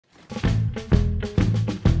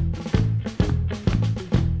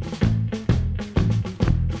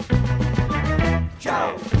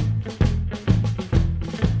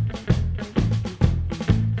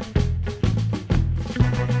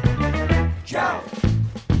Joe!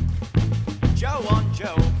 Joe on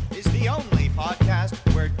Joe is the only podcast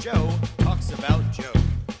where Joe talks about Joe.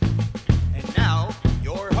 And now,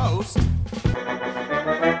 your host,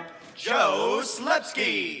 Joe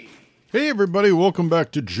Slepsky. Hey everybody, welcome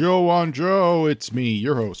back to Joe on Joe. It's me,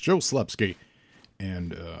 your host, Joe Slepsky.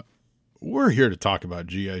 And we're here to talk about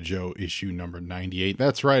G.I. Joe issue number 98.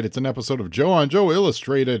 That's right, it's an episode of Joe on Joe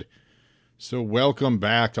Illustrated. So welcome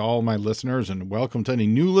back to all my listeners, and welcome to any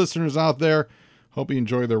new listeners out there. Hope you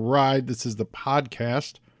enjoy the ride. This is the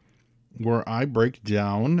podcast where I break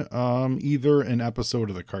down either an episode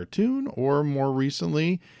of the cartoon or, more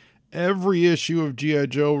recently, every issue of G.I.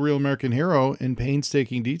 Joe Real American Hero in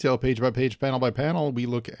painstaking detail, page by page, panel by panel. We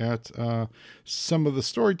look at some of the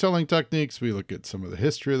storytelling techniques. We look at some of the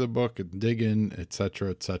history of the book and dig in,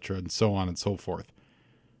 etc., and so on and so forth.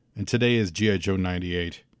 And today is G.I. Joe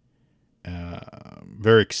 98.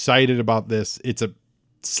 Very excited about this. It's a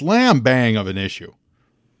slam bang of an issue.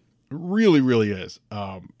 It really, really is.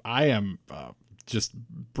 I am just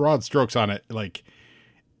broad strokes on it. Like,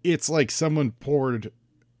 it's like someone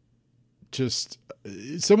hit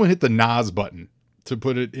the NOS button, to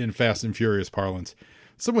put it in Fast and Furious parlance.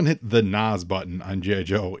 Someone hit the NOS button on G.I.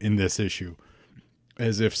 Joe in this issue,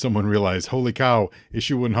 as if someone realized, holy cow,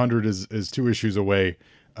 issue 100 is 2 issues away.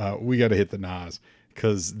 We got to hit the NOS,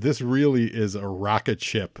 because this really is a rocket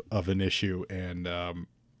ship of an issue, and I'm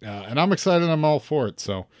excited. I'm all for it.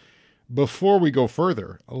 So before we go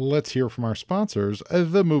further, let's hear from our sponsors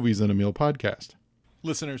of the Movies in a Meal podcast.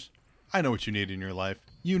 Listeners, I know what you need in your life.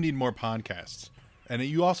 You need more podcasts. And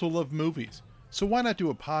you also love movies. So why not do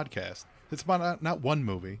a podcast that's about not one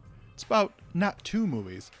movie. It's about not 2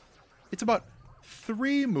 movies. It's about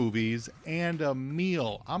 3 movies and a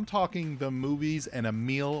meal. I'm talking the Movies and a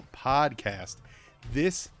Meal podcast.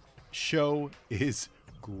 This show is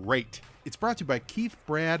great. It's brought to you by Keith,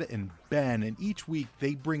 Brad, and Ben. And each week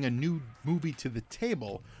they bring a new movie to the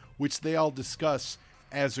table, which they all discuss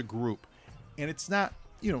as a group. And it's not,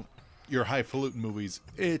 your highfalutin movies.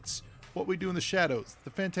 It's What We Do in the Shadows,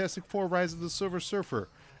 The Fantastic Four, Rise of the Silver Surfer,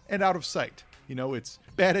 and Out of Sight. It's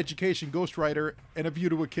Bad Education, Ghost Rider, and A View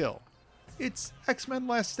to a Kill. It's X-Men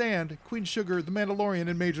Last Stand, Queen Sugar, The Mandalorian,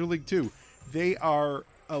 and Major League 2. They are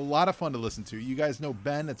a lot of fun to listen to. You guys know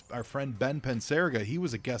Ben. It's our friend Ben Pensarga. He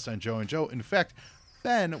was a guest on Joe and Joe. In fact,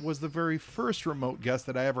 Ben was the very first remote guest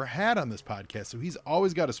that I ever had on this podcast, so he's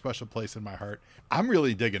always got a special place in my heart. I'm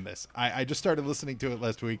really digging this. I just started listening to it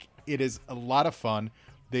last week. It is a lot of fun.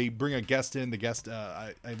 They bring a guest in. The guest,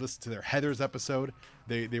 I listened to their Heathers episode.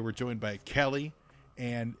 They were joined by Kelly,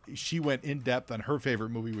 and she went in depth on her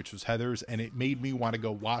favorite movie, which was Heathers, and it made me want to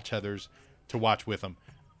go watch Heathers to watch with them.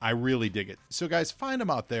 I really dig it. So guys, find them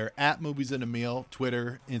out there at Movies and a Meal,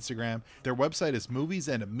 Twitter, Instagram. Their website is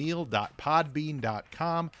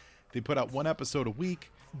moviesandameal.podbean.com. They put out 1 episode a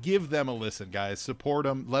week. Give them a listen, guys. Support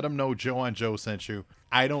them. Let them know Joe on Joe sent you.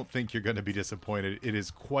 I don't think you're going to be disappointed. It is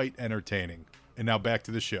quite entertaining. And now back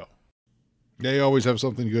to the show. They always have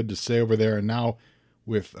something good to say over there. And now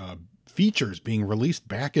with features being released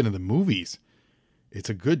back into the movies, it's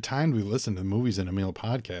a good time to listen to the Movies and a Meal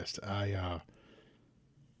podcast.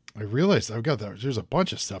 I realized there's a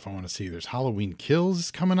bunch of stuff I want to see. There's Halloween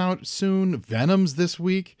Kills coming out soon. Venom's this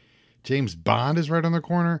week. James Bond is right on the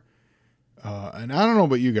corner. And I don't know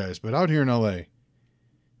about you guys, but out here in LA,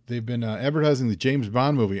 they've been advertising the James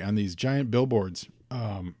Bond movie on these giant billboards.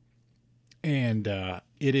 And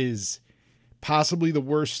it is possibly the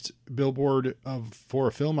worst billboard for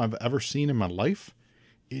a film I've ever seen in my life.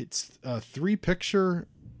 It's 3 pictures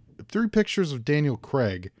of Daniel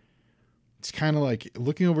Craig. It's kind of like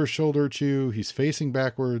looking over his shoulder at you. He's facing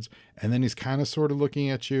backwards, and then he's kind of sort of looking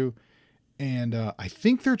at you. And I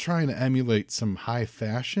think they're trying to emulate some high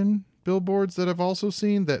fashion billboards that I've also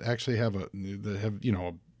seen that actually have a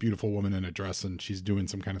beautiful woman in a dress and she's doing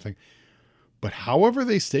some kind of thing. But however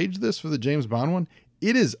they staged this for the James Bond one,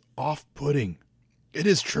 it is off-putting. It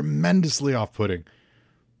is tremendously off-putting.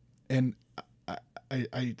 And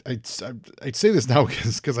I'd say this now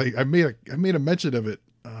because I made a mention of it.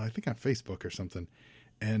 I think on Facebook or something.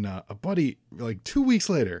 And a buddy, like 2 weeks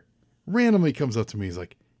later, randomly comes up to me. He's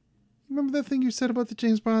like, remember that thing you said about the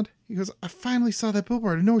James Bond? He goes, I finally saw that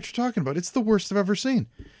billboard. I know what you're talking about. It's the worst I've ever seen.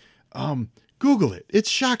 Google it.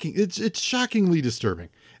 It's shocking. It's shockingly disturbing.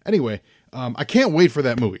 Anyway, I can't wait for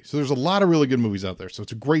that movie. So there's a lot of really good movies out there. So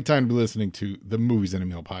it's a great time to be listening to the Movies in a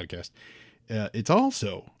Meal podcast. It's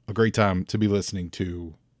also a great time to be listening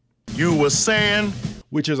to You Were Saying,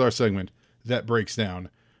 which is our segment that breaks down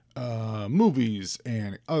movies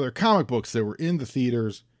and other comic books that were in the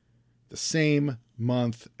theaters the same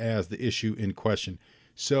month as the issue in question.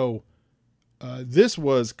 So This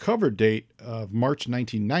was cover date of March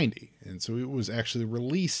 1990, and so it was actually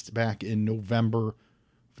released back in November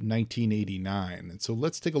of 1989. And so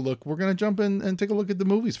let's take a look. We're going to jump in and take a look at the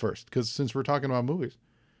movies first, because since we're talking about movies.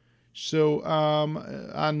 So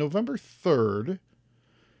on November 3rd,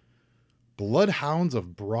 Bloodhounds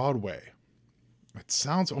of Broadway. It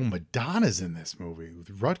sounds, Madonna's in this movie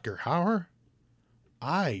with Rutger Hauer.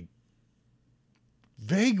 I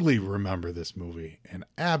vaguely remember this movie and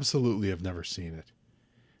absolutely have never seen it.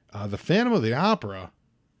 The Phantom of the Opera.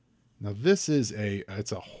 Now this is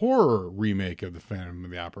it's a horror remake of the Phantom of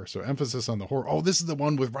the Opera. So emphasis on the horror. Oh, this is the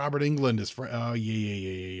one with Robert Englund as friend. Oh,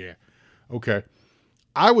 yeah. Okay.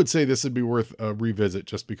 I would say this would be worth a revisit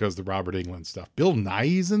just because the Robert Englund stuff. Bill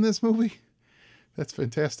Nighy's in this movie. That's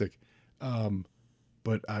fantastic.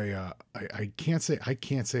 But I can't say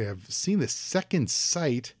I've seen the Second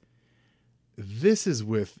Sight. This is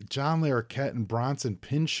with John Larroquette and Bronson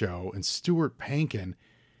Pinchot and Stuart Pankin.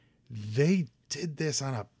 They did this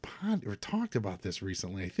on a pod or talked about this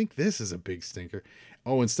recently. I think this is a big stinker.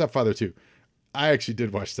 Oh, and Stepfather 2. I actually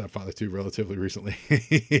did watch Stepfather 2 relatively recently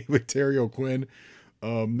with Terry O'Quinn,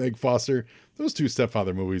 Meg Foster. Those two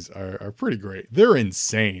Stepfather movies are pretty great. They're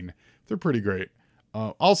insane. They're pretty great.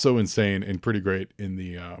 Also insane and pretty great in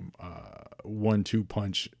the 1-2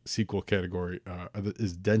 punch sequel category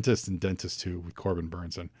is Dentist and Dentist 2 with Corbin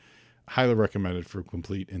Burnson. Highly recommended for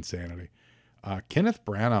complete insanity. Kenneth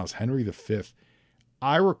Branagh's Henry V.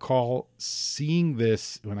 I recall seeing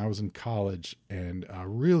this when I was in college and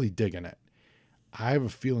really digging it. I have a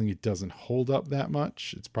feeling it doesn't hold up that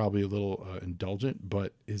much. It's probably a little indulgent,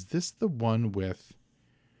 but is this the one with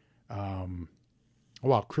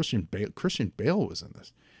Christian Bale was in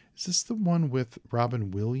this. Is this the one with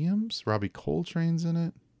Robin Williams? Robbie Coltrane's in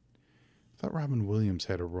it. I thought Robin Williams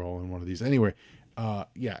had a role in one of these. Anyway, I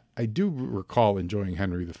do recall enjoying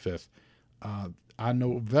Henry V. On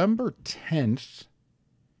November 10th,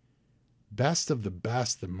 Best of the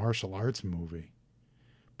Best, the martial arts movie.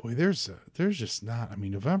 Boy, there's just not. I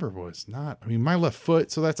mean, November was not. I mean, My Left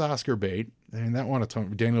Foot. So that's Oscar bait, and that won a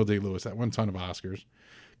ton. Daniel Day-Lewis, that won a ton of Oscars.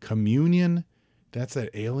 Communion. That's that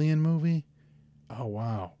Alien movie. Oh,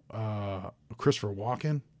 wow. Christopher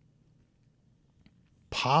Walken.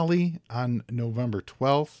 Polly on November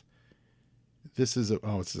 12th. This is a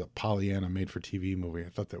Pollyanna made-for-TV movie. I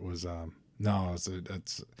thought that was,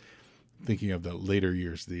 it's thinking of the later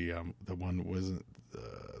years. The one wasn't,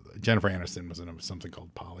 Jennifer Aniston was in something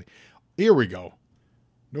called Polly. Here we go.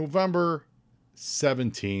 November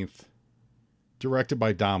 17th. Directed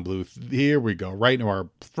by Don Bluth. Here we go.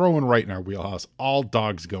 Throwing right in our wheelhouse. All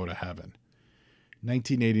Dogs Go to Heaven.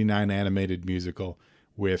 1989 animated musical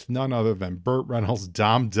with none other than Burt Reynolds,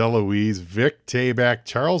 Dom DeLuise, Vic Tayback,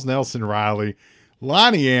 Charles Nelson Riley,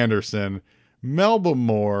 Lonnie Anderson, Melba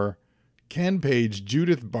Moore, Ken Page,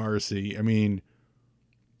 Judith Barcy. I mean,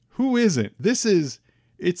 who isn't?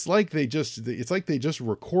 It's like they just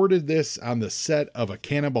recorded this on the set of a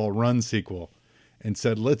Cannonball Run sequel and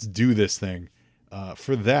said, let's do this thing.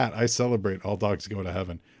 For that, I celebrate All Dogs Go to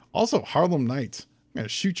Heaven. Also, Harlem Nights. I'm going to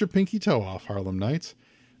shoot your pinky toe off, Harlem Nights.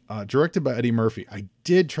 Directed by Eddie Murphy. I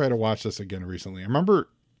did try to watch this again recently. I remember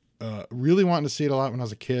really wanting to see it a lot when I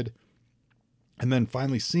was a kid. And then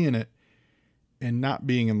finally seeing it and not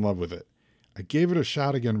being in love with it. I gave it a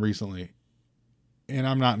shot again recently. And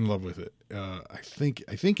I'm not in love with it. I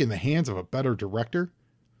think in the hands of a better director.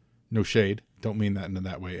 No shade. Don't mean that in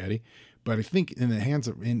that way, Eddie. But I think in the hands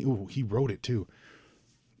of, he wrote it too.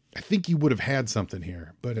 I think you would have had something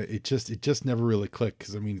here, but it just never really clicked.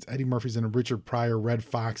 Because I mean, it's Eddie Murphy's in it, Richard Pryor, Red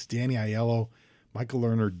Fox, Danny Aiello, Michael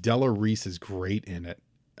Lerner, Della Reese is great in it.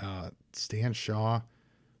 Stan Shaw,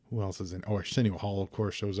 who else is in? Oh, Arsenio Hall, of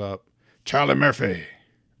course, shows up. Charlie Murphy,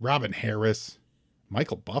 Robin Harris,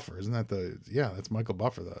 Michael Buffer, isn't that that's Michael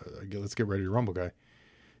Buffer, the Let's Get Ready to Rumble guy.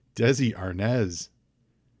 Desi Arnaz.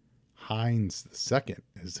 Hines II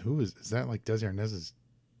is that like Desi Arnaz's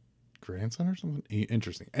grandson or something?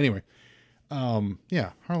 Interesting. Anyway,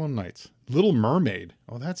 Harlem Nights. Little Mermaid.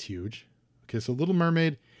 Oh, that's huge. Okay, so Little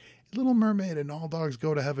Mermaid and All Dogs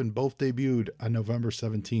Go to Heaven both debuted on November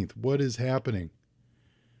 17th. What is happening?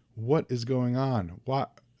 What is going on?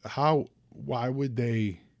 Why would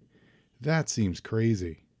they? That seems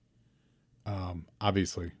crazy.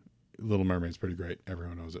 Obviously, Little Mermaid's pretty great.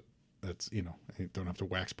 Everyone knows it. That's, I don't have to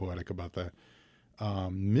wax poetic about that.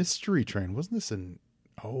 Mystery Train. Wasn't this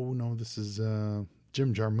this is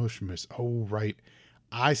Jim Jarmusch. Oh, right.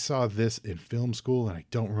 I saw this in film school and I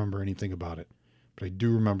don't remember anything about it, but I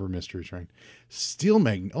do remember Mystery Train. Steel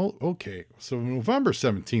Magnolia. Oh, okay. So November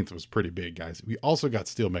 17th was pretty big, guys. We also got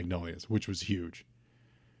Steel Magnolias, which was huge.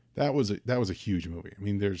 That was a huge movie. I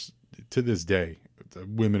mean, there's to this day, the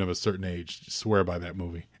women of a certain age swear by that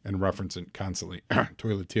movie and reference it constantly.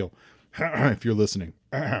 Toilet Teal, if you're listening.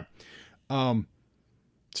 So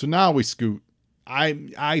now we scoot.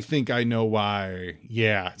 I think I know why.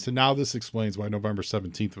 Yeah. So now this explains why November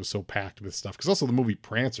 17th was so packed with stuff. Because also the movie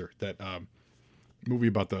Prancer, that movie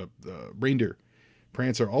about the reindeer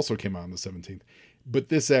Prancer, also came out on the 17th. But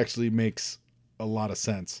this actually makes a lot of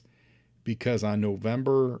sense, because on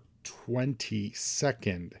November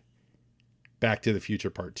 22nd, Back to the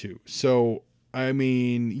Future Part 2. So, I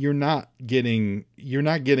mean, you're not getting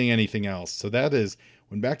anything else. So that is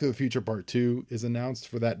when Back to the Future Part 2 is announced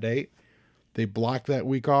for that date. They blocked that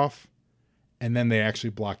week off, and then they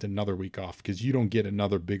actually blocked another week off, because you don't get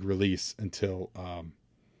another big release until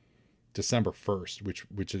December 1st,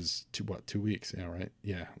 which is 2 weeks, right?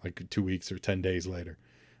 Yeah, like 2 weeks or 10 days later,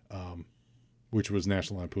 which was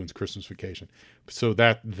National Lampoon's Christmas Vacation. So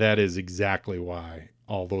that is exactly why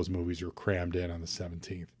all those movies were crammed in on the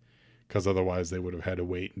 17th, because otherwise they would have had to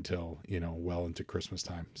wait until, well into Christmas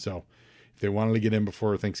time. So if they wanted to get in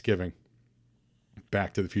before Thanksgiving,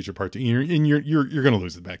 Back to the Future Part 2, you're going to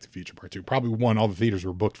lose the Back to the Future Part 2. Probably one, all the theaters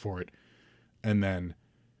were booked for it, and then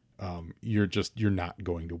you're not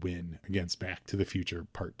going to win against Back to the Future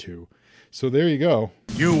Part 2. So there you go.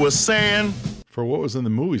 You were saying? For what was in the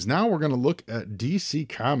movies. Now we're going to look at DC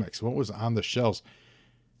Comics. What was on the shelves?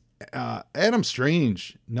 Adam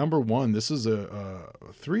Strange, #1. This is a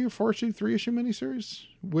 3 issue miniseries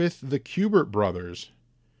with the Kubert brothers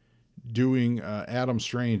doing Adam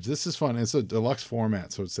Strange. This is fun. It's a deluxe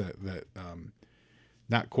format, so it's that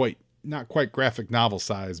not quite graphic novel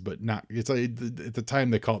size, but not. It's like, at the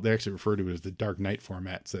time they actually refer to it as the Dark Knight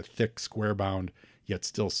format. It's a thick, square bound yet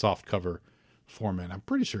still soft cover format. I'm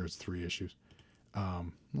pretty sure it's 3 issues.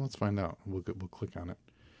 Let's find out. We'll click on it,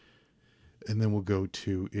 and then we'll go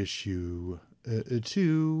to issue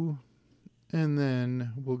 2, and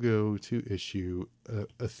then we'll go to issue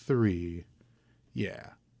 3. Yeah,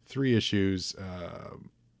 3 issues.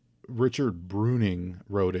 Richard Bruning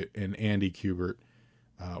wrote it, and Andy Kubert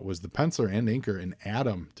was the penciler and inker, and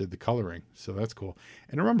Adam did the coloring. So that's cool.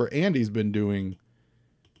 And remember, Andy's been doing.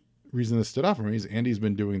 Reason this stood out for me is Andy's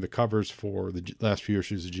been doing the covers for the last few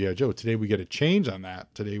issues of G.I. Joe. Today we get a change on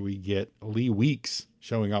that. Today we get Lee Weeks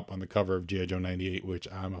showing up on the cover of G.I. Joe 98, which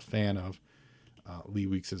I'm a fan of. Lee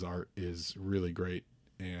Weeks' art is really great,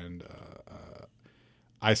 and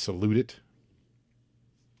I salute it.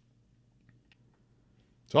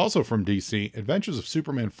 It's also from DC, Adventures of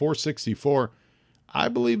Superman 464. I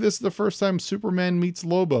believe this is the first time Superman meets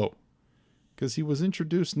Lobo, because he was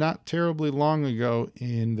introduced not terribly long ago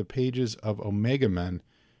in the pages of Omega Men.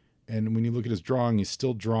 And when you look at his drawing, he's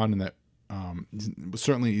still drawn in that,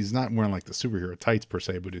 certainly he's not wearing like the superhero tights per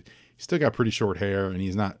se, but he's still got pretty short hair, and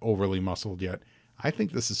he's not overly muscled yet. I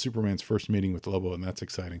think this is Superman's first meeting with Lobo, and that's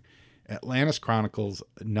exciting. Atlantis Chronicles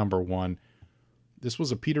 #1. This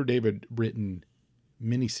was a Peter David written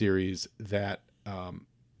miniseries that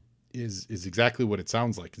is exactly what it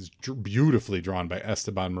sounds like. It's beautifully drawn by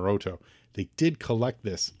Esteban Maroto. They did collect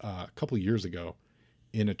this a couple of years ago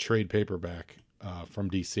in a trade paperback from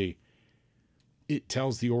DC. It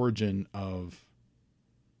tells the origin of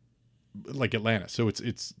like Atlantis. So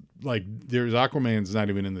it's like there's Aquaman's not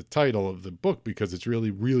even in the title of the book, because it's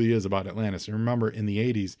really is about Atlantis. And remember, in the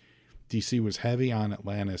 80s, DC was heavy on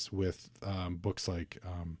Atlantis with books like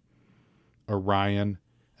Orion,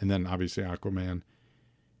 and then obviously Aquaman.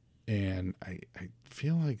 And I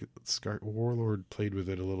feel like Warlord played with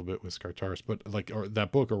it a little bit with Skartaris, but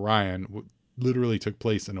that book Orion literally took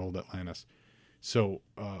place in old Atlantis. So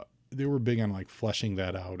they were big on like fleshing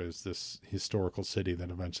that out as this historical city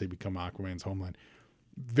that eventually become Aquaman's homeland.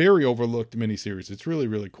 Very overlooked miniseries. It's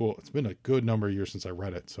really cool. It's been a good number of years since I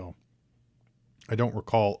read it, so I don't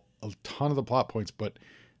recall a ton of the plot points, but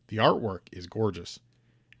the artwork is gorgeous.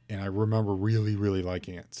 And I remember really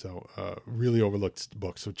liking it. So, really overlooked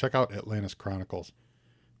book. So check out Atlantis Chronicles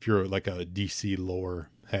if you're like a DC lore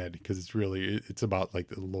head, because it's about like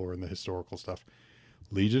the lore and the historical stuff.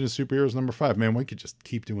 Legion of Superheroes #5. Man, we could just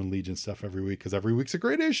keep doing Legion stuff every week, because every week's a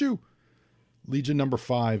great issue. Legion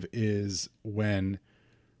 #5 is when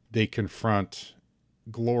they confront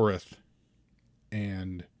Glorith,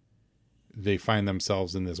 and they find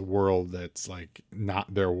themselves in this world that's like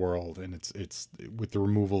not their world, and it's with the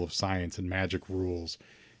removal of science and magic rules,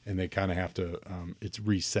 and they kind of have to it's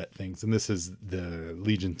reset things. And this is the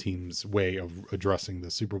Legion team's way of addressing the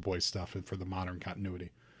Superboy stuff for the modern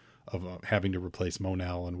continuity of having to replace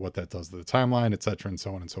Monel and what that does to the timeline, etc., and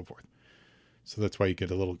so on and so forth. So that's why you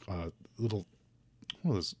get a little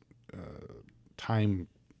time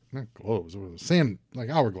not globes, what are those? Sand, like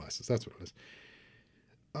hourglasses. That's what it is.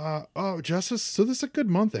 Justice. So this is a good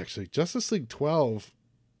month, actually. Justice League 12,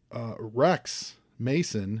 Rex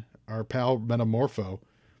Mason, our pal Metamorpho,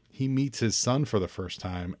 he meets his son for the first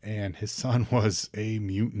time, and his son was a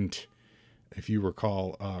mutant. If you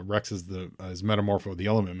recall, Rex is is Metamorpho, the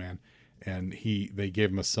Element Man, and they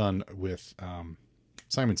gave him a son with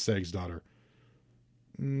Simon Stegg's daughter.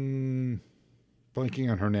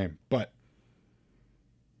 Blanking on her name, but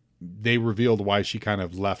they revealed why she kind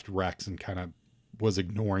of left Rex and kind of was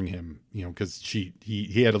ignoring him, because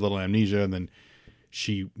he had a little amnesia, and then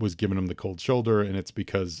she was giving him the cold shoulder, and it's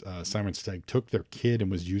because Simon Stegg took their kid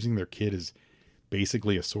and was using their kid as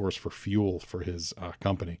basically a source for fuel for his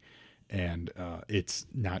company. And it's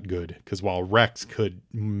not good, because while Rex could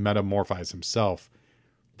metamorphize himself,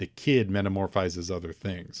 the kid metamorphizes other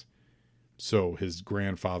things. So his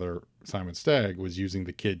grandfather, Simon Stegg, was using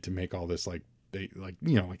the kid to make all this like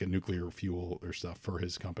a nuclear fuel or stuff for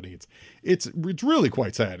his company. It's really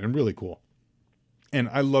quite sad and really cool. And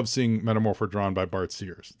I love seeing Metamorpho drawn by Bart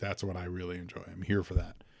Sears. That's what I really enjoy. I'm here for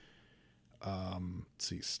that. Let's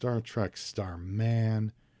see, Star Trek,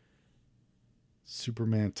 Starman,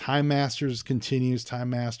 Superman, Time Masters continues. Time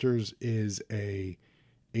Masters is a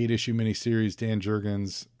 8-issue miniseries, Dan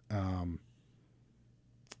Jurgens,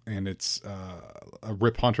 and it's a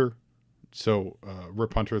Rip Hunter. So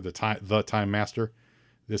Rip Hunter, the Time Master.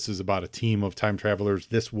 This is about a team of time travelers.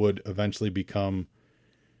 This would eventually become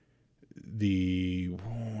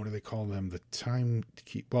what do they call them? The Time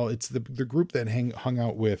Keep. Well, it's the group that hung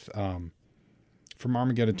out with from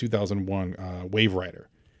Armageddon 2001, Wave Rider.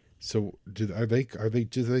 So do they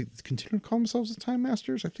continue to call themselves the Time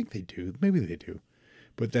Masters? I think they do. Maybe they do.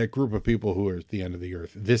 But that group of people who are at the end of the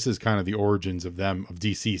earth, this is kind of the origins of them, of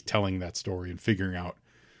DC telling that story and figuring out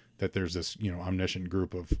that there's this, omniscient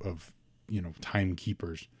group of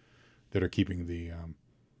timekeepers that are keeping the,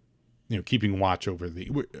 keeping watch over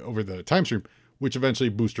the time stream, which eventually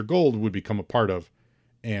Booster Gold would become a part of.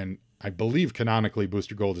 And I believe canonically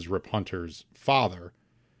Booster Gold is Rip Hunter's father,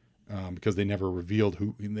 because they never revealed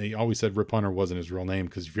who. They always said Rip Hunter wasn't his real name,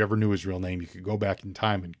 because if you ever knew his real name, you could go back in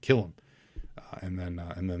time and kill him. And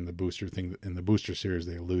then the Booster thing in the Booster series,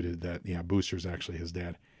 they alluded that Booster's actually his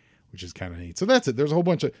dad, which is kind of neat. So that's it. There's a whole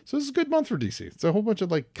bunch of, so this is a good month for DC. It's a whole bunch of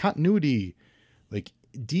like continuity, like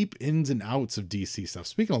deep ins and outs of DC stuff.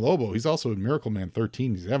 Speaking of Lobo, he's also in Miracle Man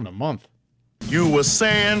 13. He's having a month. You were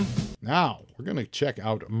saying? Now we're going to check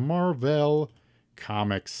out Marvel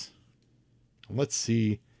Comics. Let's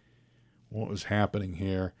see what was happening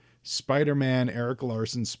here. Spider-Man, Eric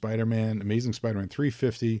Larson, Spider-Man, Amazing Spider-Man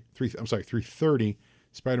 330.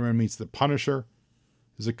 Spider-Man meets the Punisher.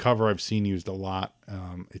 Is a cover I've seen used a lot.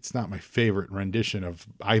 It's not my favorite rendition of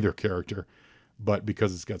either character, but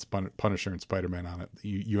because it's got Punisher and Spider-Man on it,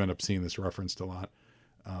 you end up seeing this referenced a lot.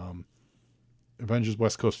 Avengers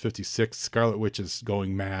West Coast 56, Scarlet Witch is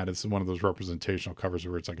going mad. It's one of those representational covers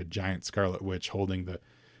where it's like a giant Scarlet Witch holding the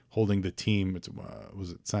team. It's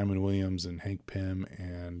was it Simon Williams and Hank Pym,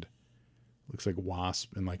 and looks like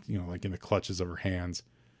Wasp, and like in the clutches of her hands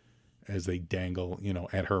as they dangle,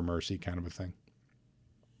 at her mercy, kind of a thing.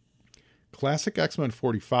 Classic X-Men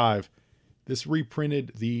 45. This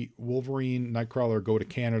reprinted the Wolverine Nightcrawler go to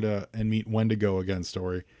Canada and meet Wendigo again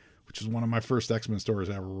story, which is one of my first X-Men stories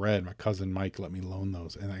I ever read. My cousin Mike let me loan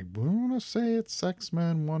those, and I want to say it's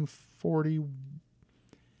X-Men 140. Let's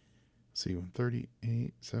see,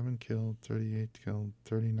 138, 7 killed, 38 killed,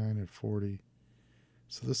 39 and 40.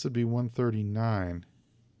 So this would be 139,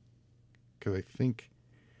 because I think,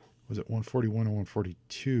 was it 141 and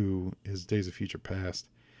 142 is Days of Future Past.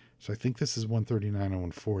 So I think this is 139 and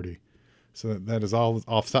 140. So that is all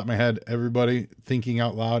off the top of my head. Everybody thinking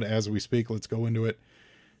out loud as we speak. Let's go into it.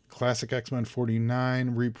 Classic X-Men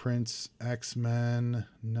 49 reprints, X-Men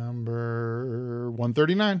number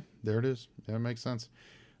 139. There it is. That makes sense.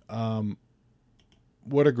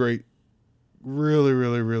 What a great, really,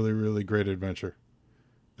 really, really, really great adventure.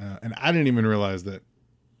 And I didn't even realize that,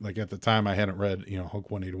 like at the time I hadn't read,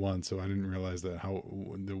 Hulk 181. So I didn't realize that how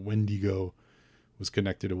the Wendigo was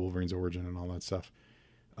connected to Wolverine's origin and all that stuff.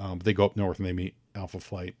 But they go up north and they meet Alpha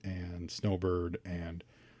Flight and Snowbird, and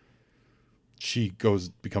she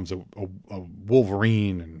becomes a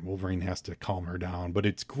Wolverine, and Wolverine has to calm her down. But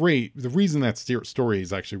it's great. The reason that story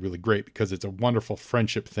is actually really great, because it's a wonderful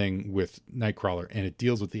friendship thing with Nightcrawler, and it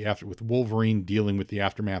deals with with Wolverine dealing with the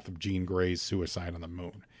aftermath of Jean Grey's suicide on the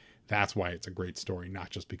moon. That's why it's a great story,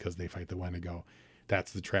 not just because they fight the Wendigo.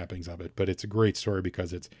 That's the trappings of it. But it's a great story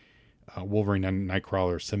because it's Wolverine and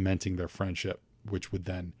Nightcrawler cementing their friendship, which would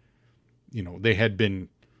then, they had been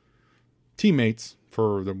teammates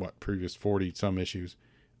for the previous 40 some issues.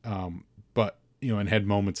 But, and had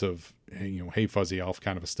moments of, hey, fuzzy elf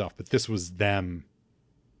kind of a stuff. But this was them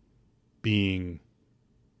being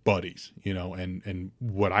buddies, and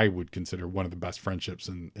what I would consider one of the best friendships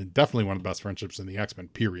and definitely one of the best friendships in the X-Men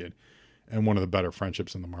period. And one of the better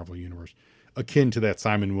friendships in the Marvel Universe, akin to that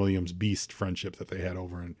Simon Williams Beast friendship that they had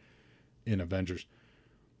over in Avengers.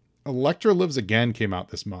 Elektra Lives Again came out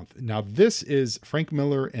this month. Now, this is Frank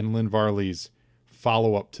Miller and Lynn Varley's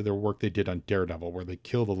follow-up to their work they did on Daredevil, where they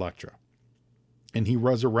killed Elektra. And he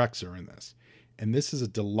resurrects her in this. And this is a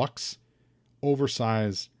deluxe,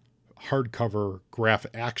 oversized, hardcover,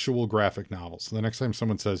 actual graphic novel. So the next time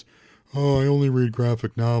someone says, "Oh, I only read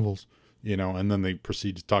graphic novels," and then they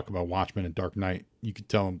proceed to talk about Watchmen and Dark Knight, you could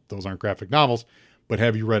tell them those aren't graphic novels, but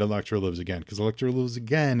have you read Elektra Lives Again? Because Elektra Lives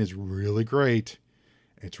Again is really great.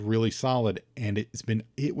 It's really solid, and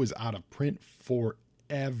it was out of print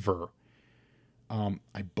forever.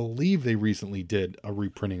 I believe they recently did a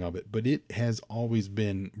reprinting of it, but it has always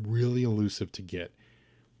been really elusive to get.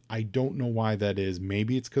 I don't know why that is.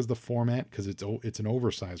 Maybe it's because the format, because it's an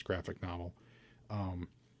oversized graphic novel.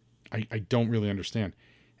 I don't really understand.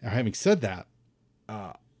 Now, having said that,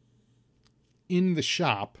 in the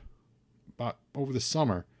shop, about over the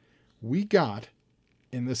summer, we got,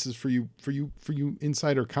 and this is for you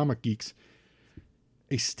insider comic geeks,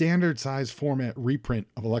 a standard size format reprint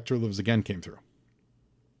of Elektra Lives Again came through.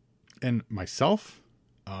 And myself,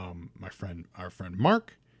 our friend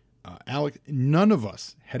Mark, Alec, none of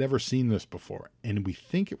us had ever seen this before. And we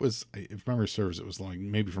think it was, if memory serves, it was like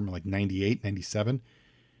maybe from like 98, 97.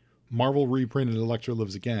 Marvel reprinted Elektra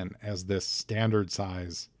Lives Again as this standard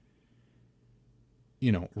size,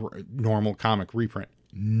 normal comic reprint.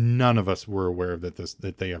 None of us were aware of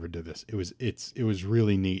that they ever did this. It was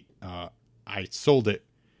really neat. I sold it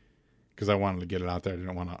because I wanted to get it out there. I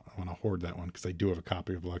didn't want to hoard that one because I do have a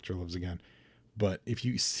copy of Elektra Lives Again. But if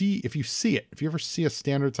you ever see a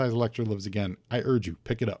standard size Elektra Lives Again, I urge you,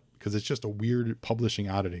 pick it up, because it's just a weird publishing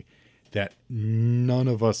oddity that none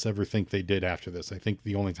of us ever think they did after this. I think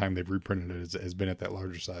the only time they've reprinted it has been at that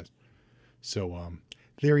larger size. So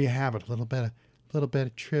there you have it. A little bit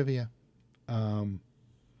of trivia. Let's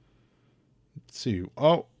see.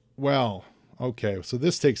 Oh, well, okay. So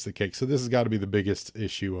this takes the cake. So this has got to be the biggest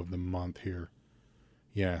issue of the month here.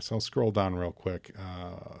 Yeah, so I'll scroll down real quick.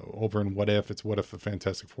 Over in What If the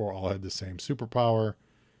Fantastic Four all had the same superpower.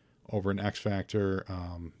 Over in X Factor,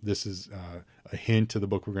 this is a hint to the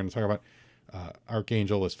book we're going to talk about.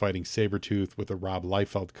 Archangel is fighting Sabretooth with a Rob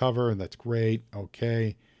Liefeld cover, and that's great.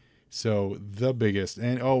 Okay, so the biggest,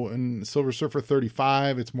 and Silver Surfer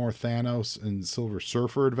 35, it's more Thanos and Silver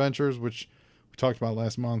Surfer adventures, which we talked about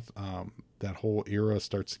last month. That whole era is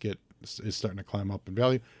starting to climb up in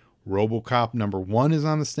value. RoboCop #1 is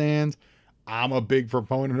on the stands. I'm a big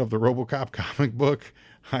proponent of the RoboCop comic book.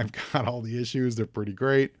 I've got all the issues. They're pretty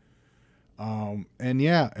great. And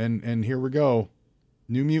here we go.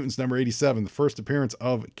 New Mutants #87, the first appearance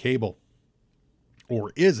of Cable.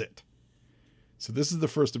 Or is it? So this is the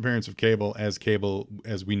first appearance of Cable as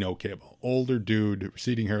we know Cable. Older dude,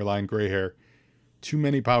 receding hairline, gray hair, too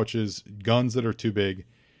many pouches, guns that are too big,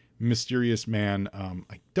 mysterious man.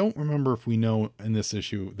 I don't remember if we know in this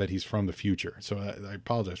issue that he's from the future. So I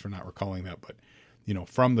apologize for not recalling that, but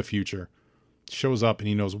from the future, shows up and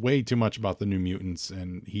he knows way too much about the New Mutants,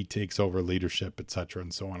 and he takes over leadership, etc.,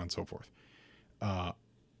 and so on and so forth.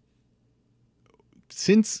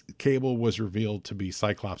 Since Cable was revealed to be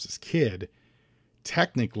Cyclops' kid,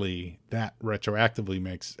 technically that retroactively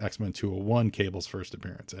makes X-Men 201 Cable's first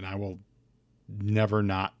appearance, and I will never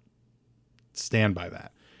not stand by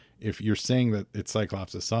that. If you're saying that it's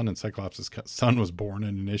Cyclops' son, and Cyclops' son was born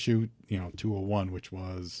in an issue, 201, which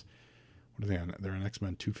was, what are they on? They're on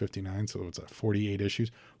X-Men 259, so it's 48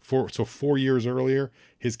 issues. 4 years earlier,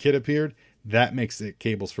 his kid appeared. That makes it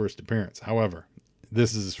Cable's first appearance. However,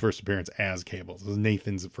 this is his first appearance as Cable. This is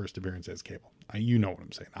Nathan's first appearance as Cable. You know what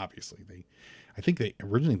I'm saying, obviously. I think they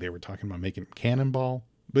originally were talking about making him Cannonball,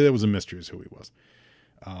 but it was a mystery as who he was.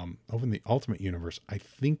 Over in the Ultimate Universe, I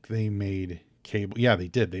think they made Cable. Yeah, they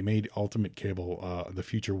did. They made Ultimate Cable the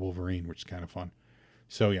future Wolverine, which is kind of fun.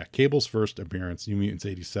 So yeah, Cable's first appearance, New Mutants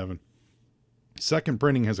 87. Second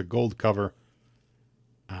printing has a gold cover.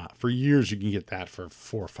 For years, you can get that for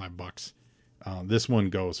 $4 or $5. This one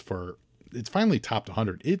goes for, it's finally topped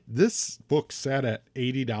 100. This book sat at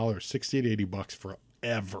 $80, $60 to $80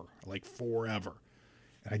 forever, like forever.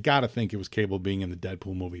 And I gotta think it was Cable being in the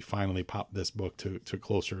Deadpool movie finally popped this book to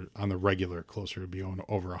closer on the regular, closer to be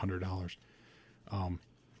over $100.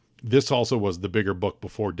 This also was the bigger book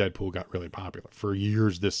before Deadpool got really popular. For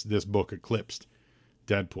years, this book eclipsed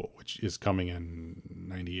Deadpool, which is coming in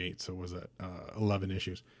 98. So was it 11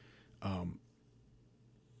 issues?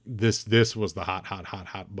 This was the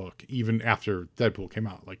hot book, even after Deadpool came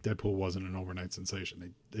out. Like, Deadpool wasn't an overnight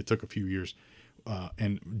sensation. It took a few years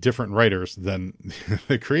and different writers than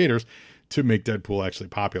the creators to make Deadpool actually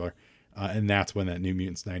popular. And that's when that New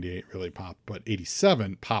Mutants 98 really popped. But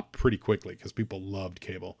 87 popped pretty quickly because people loved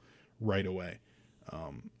Cable right away.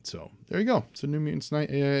 So there you go. So New Mutants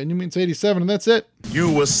 87, and that's it.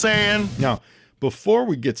 You were saying? Now, before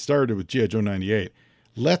we get started with G.I. Joe 98,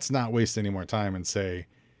 let's not waste any more time and say,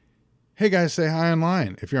 hey guys, say hi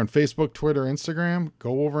online. If you're on Facebook, Twitter, Instagram,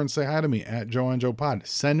 go over and say hi to me at Joe and Joe Pod.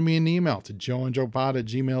 Send me an email to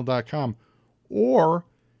joeandjoepod@gmail.com. Or,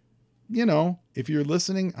 you know, if you're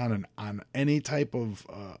listening on any type of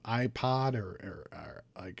iPod or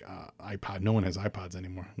like iPod, no one has iPods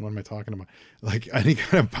anymore. What am I talking about? Like any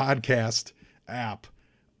kind of podcast app,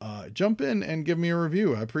 jump in and give me a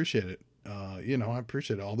review. I appreciate it. I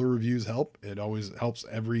appreciate it. All the reviews help. It always helps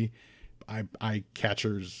every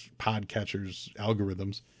podcatchers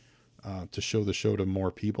algorithms to show the show to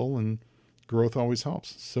more people, and growth always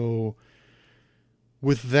helps. So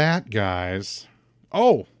with that, guys,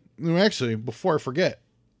 actually, before I forget,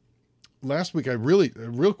 last week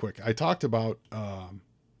real quick, I talked about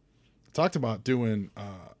doing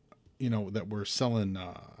that we're selling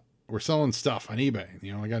stuff on eBay.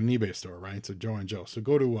 I got an eBay store, right? So Joe and Joe. So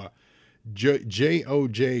go to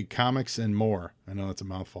JOJ Comics and More. I know that's a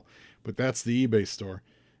mouthful, but that's the eBay store,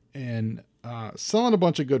 and selling a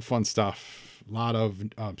bunch of good fun stuff. A lot of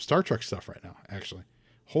Star Trek stuff right now, actually,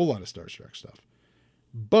 a whole lot of Star Trek stuff.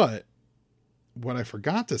 But what I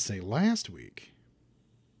forgot to say last week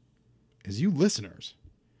is, you listeners,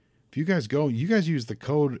 if you guys use the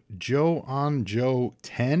code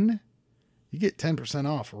JoeOnJoe10, you get 10%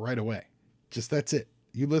 off right away. Just that's it.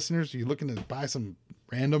 You listeners, you looking to buy some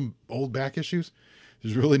random old back issues?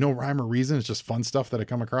 There's really no rhyme or reason. It's just fun stuff that I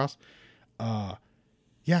come across.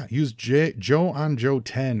 Use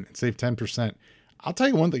JoeOnJoe10 and save 10%. I'll tell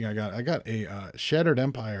you one thing I got. I got a Shattered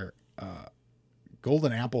Empire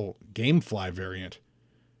Golden Apple Gamefly variant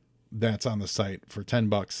that's on the site for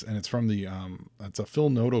 $10, and it's from it's a Phil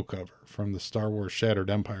Noto cover from the Star Wars Shattered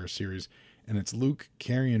Empire series, and it's Luke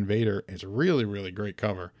carrying Vader. It's a really, really great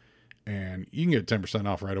cover, and you can get 10%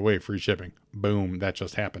 off right away, free shipping. Boom, that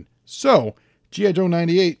just happened. So G.I. Joe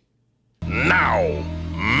 98. Now,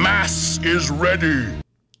 mass is ready.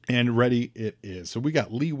 And ready it is. So we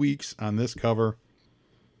got Lee Weeks on this cover.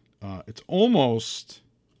 It's almost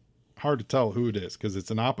hard to tell who it is because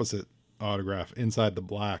it's an opposite autograph inside the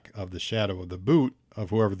black of the shadow of the boot of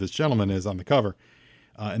whoever this gentleman is on the cover.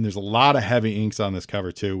 And there's a lot of heavy inks on this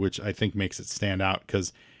cover too, which I think makes it stand out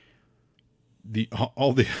because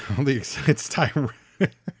it's Tyrone.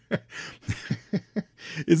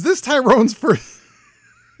 Is this Tyrone's first?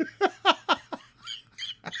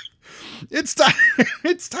 It's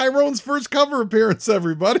Tyrone's first cover appearance,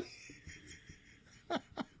 everybody.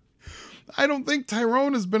 I don't think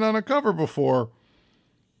Tyrone has been on a cover before.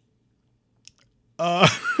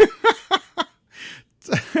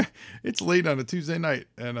 It's late on a Tuesday night,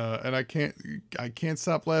 and I can't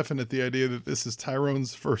stop laughing at the idea that this is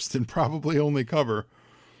Tyrone's first and probably only cover.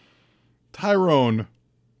 Tyrone,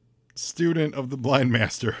 student of the Blind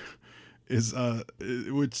Master,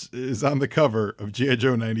 which is on the cover of G.I.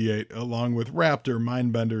 Joe 98, along with Raptor,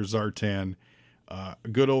 Mindbender, Zartan,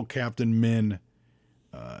 good old Captain Min,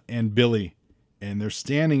 and Billy, and they're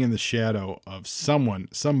standing in the shadow of some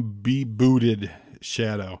bebooted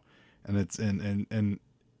shadow, and it's and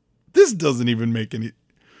this doesn't even make any.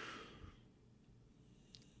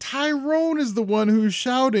 Tyrone is the one who's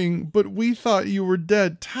shouting, but we thought you were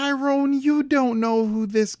dead. Tyrone, you don't know who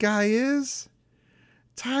this guy is.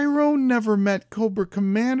 Tyrone never met Cobra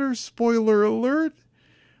Commander. Spoiler alert.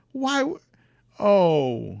 Why?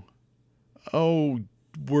 Oh,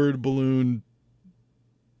 word balloon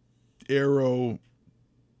arrow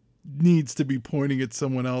needs to be pointing at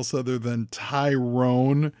someone else other than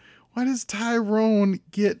Tyrone. Why does Tyrone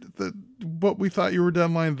get what we thought you were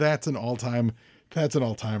dead line? That's an all-timer.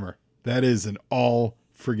 That is an all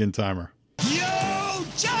friggin' timer. Yo,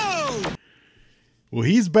 Joe! Well,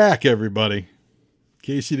 he's back, everybody. In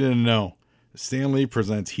case you didn't know, Stan Lee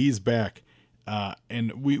presents He's Back.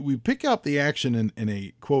 And we pick up the action in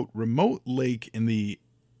a, quote, remote lake in the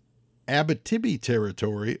Abitibi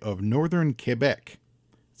territory of northern Quebec.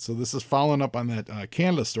 So this is following up on that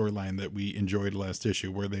Canada storyline that we enjoyed last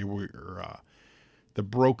issue, where they were the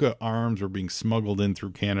Broca arms were being smuggled in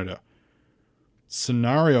through Canada.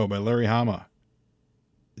 Scenario by Larry Hama.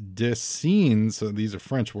 Dessin, so these are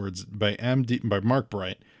French words, by Mark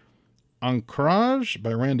Bright. Ancrage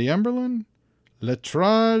by Randy Emberlin.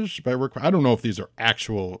 Lettrage by Rick. I don't know if these are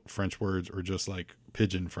actual French words or just like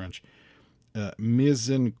pidgin French. Mise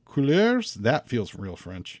en couleurs, that feels real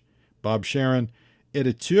French. Bob Sharon.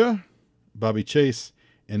 Editeur, Bobby Chase.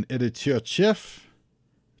 And editeur chef,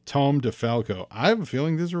 Tom DeFalco. I have a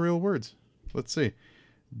feeling these are real words. Let's see.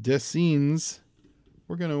 Dessines.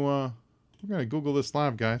 We're gonna Google this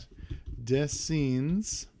live, guys.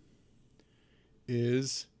 Dessines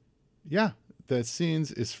is,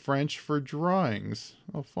 Dessines is French for drawings.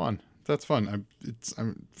 Oh, fun. That's fun.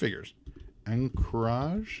 I'm figures.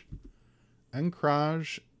 Ancrage.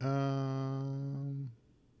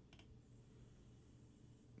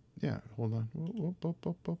 Yeah, hold on.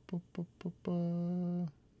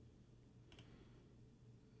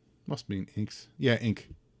 Must be inks. Yeah, ink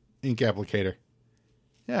applicator.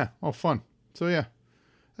 Yeah. Oh, fun. So yeah,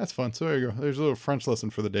 that's fun. So there you go. There's a little French lesson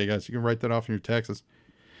for the day, guys. You can write that off in your taxes.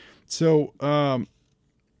 So,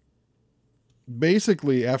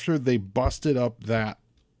 basically, after they busted up that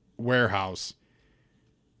warehouse,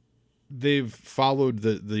 they've followed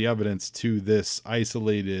the evidence to this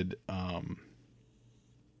isolated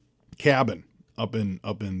cabin up in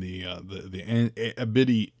the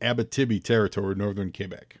Abitibi territory, northern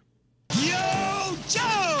Quebec. Yo,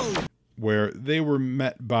 Joe! Where they were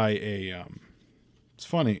met by a it's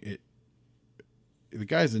funny, the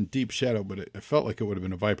guy's in deep shadow, but it felt like it would have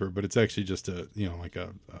been a viper, but it's actually just a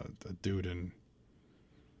dude in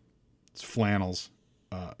flannels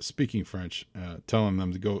speaking French, telling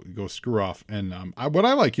them to go screw off. And what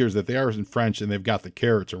I like here is that they are in French and they've got the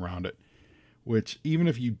carrots around it, which even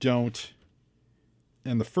if you don't,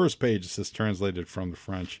 in the first page it says translated from the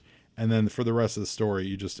French, and then for the rest of the story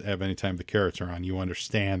you just have, anytime the carrots are on, you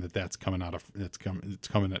understand that that's coming out of it's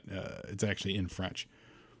actually in French,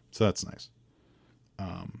 so that's nice.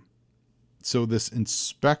 So this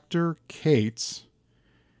Inspector Cates,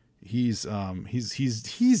 he's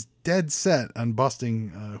dead set on busting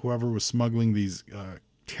whoever was smuggling these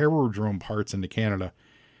terror drone parts into Canada,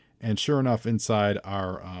 and sure enough, inside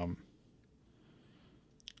are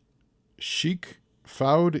Sheikh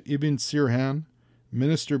Fouad Ibn Sirhan,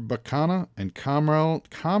 Minister Bakana, and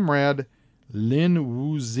Comrade Lin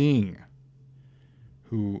Wuzing,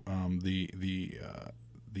 who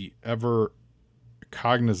the ever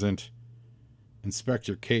cognizant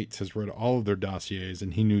Inspector Cates has read all of their dossiers,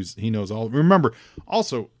 and he knows all. Remember,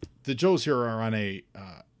 also, the Joes here are on a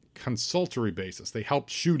consultory basis. They helped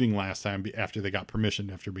shooting last time after they got permission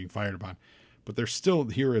after being fired upon, but they're still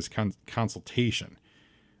here as consultation.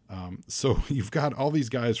 So you've got all these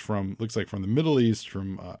guys from the Middle East,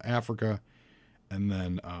 from Africa, and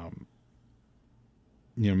then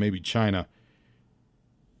maybe China.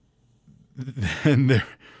 And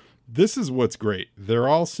this is what's great. They're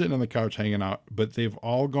all sitting on the couch hanging out, but they've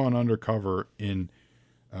all gone undercover in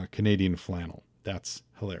Canadian flannel. That's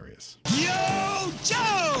hilarious. Yo,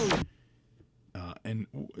 Joe! And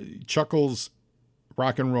Chuckles,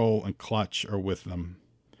 Rock and Roll, and Clutch are with them.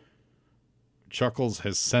 Chuckles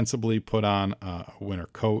has sensibly put on a winter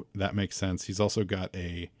coat. That makes sense. He's also got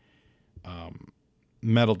a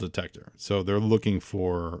metal detector. So they're looking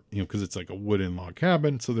for, because it's like a wooden log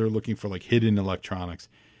cabin, so they're looking for like hidden electronics.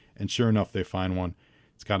 And sure enough, they find one.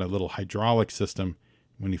 It's got a little hydraulic system.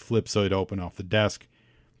 When he flips it open off the desk,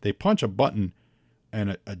 they punch a button,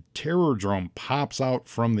 and a terror drone pops out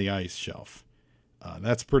from the ice shelf.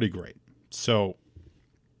 That's pretty great. So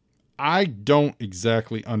I don't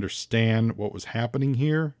exactly understand what was happening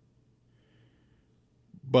here,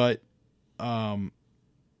 but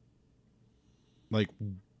like,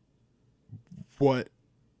 what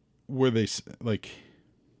were they like?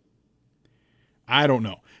 I don't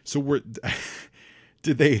know. So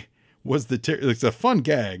it's a fun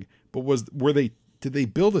gag, but did they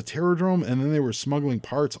build a terrordrome and then they were smuggling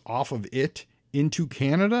parts off of it into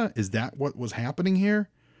Canada? Is that what was happening here?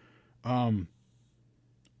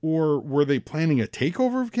 Or were they planning a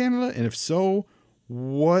takeover of Canada? And if so,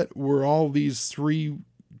 what were all these three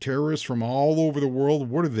terrorists from all over the world?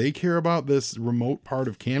 What do they care about this remote part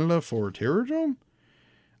of Canada for a terrordrome?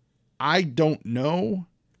 I don't know,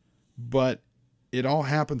 but it all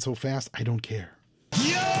happened so fast, I don't care.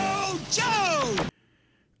 Yo, Joe!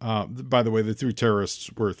 By the way, the three terrorists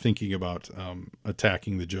were thinking about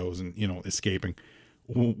attacking the Joes and, escaping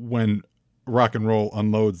when Rock and Roll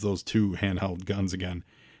unloads those two handheld guns again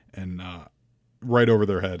and right over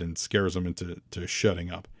their head and scares them into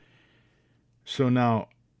shutting up. So now,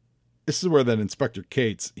 this is where that Inspector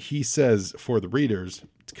Cates, he says for the readers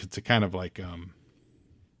to kind of like,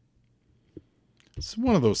 this is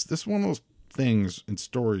one of those things in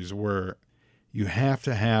stories where you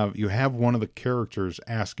have one of the characters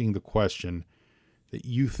asking the question that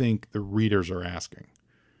you think the readers are asking.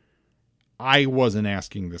 I wasn't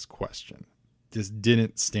asking this question. This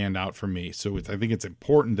didn't stand out for me. So I think it's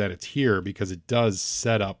important that it's here because it does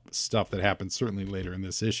set up stuff that happens certainly later in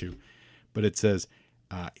this issue. But it says,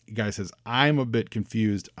 guy says, I'm a bit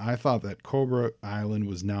confused. I thought that Cobra Island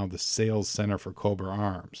was now the sales center for Cobra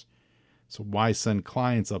Arms. So why send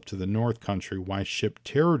clients up to the North Country? Why ship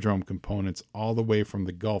Terrordrome components all the way from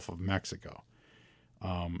the Gulf of Mexico?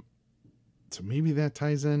 So maybe that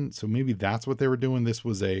ties in. So maybe that's what they were doing. This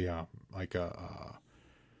was a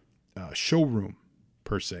showroom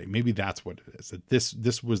per se. Maybe that's what it is. That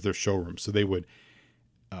this was their showroom. So they would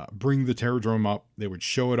bring the Terrordrome up. They would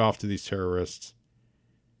show it off to these terrorists.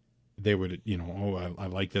 They would, I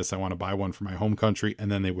like this. I want to buy one for my home country.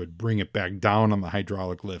 And then they would bring it back down on the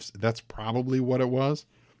hydraulic lifts. That's probably what it was.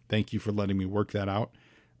 Thank you for letting me work that out.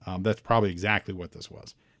 That's probably exactly what this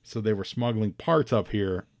was. So they were smuggling parts up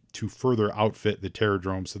here to further outfit the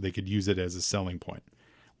Terrordrome so they could use it as a selling point,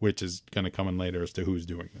 which is going to come in later as to who's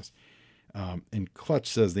doing this. And Clutch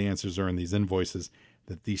says the answers are in these invoices,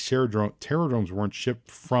 that these Terrordromes weren't shipped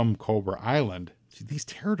from Cobra Island. See, these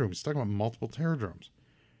Terrordromes, talking about multiple Terrordromes.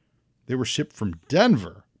 They were shipped from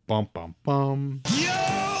Denver. Bum, bum, bum.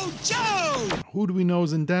 Yo, Joe! Who do we know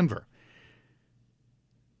is in Denver?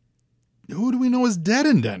 Who do we know is dead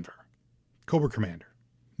in Denver? Cobra Commander.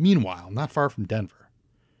 Meanwhile, not far from Denver,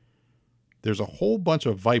 there's a whole bunch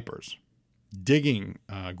of Vipers digging,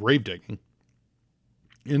 grave digging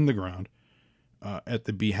in the ground at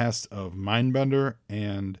the behest of Mindbender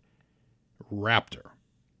and Raptor.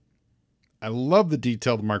 I love the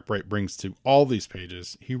detail that Mark Bright brings to all these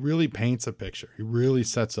pages. He really paints a picture. He really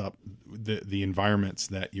sets up the environments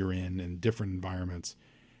that you're in and different environments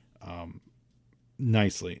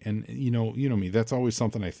nicely. And you know me, that's always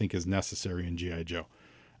something I think is necessary in G.I. Joe.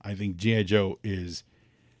 I think G.I. Joe is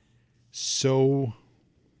so,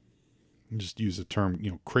 just use the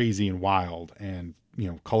term, crazy and wild and,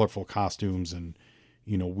 colorful costumes and,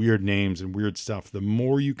 weird names and weird stuff. The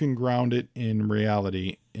more you can ground it in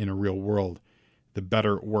reality, in a real world, the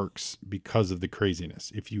better it works because of the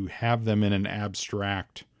craziness. If you have them in an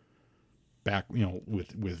abstract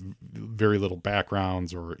with very little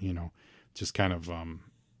backgrounds or, just kind of,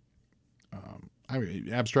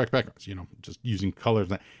 abstract backgrounds, just using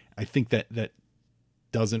colors. I think that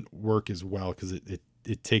doesn't work as well because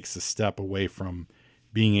it takes a step away from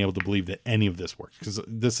being able to believe that any of this works, because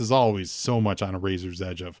this is always so much on a razor's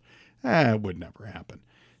edge of, it would never happen.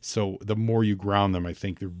 So the more you ground them, I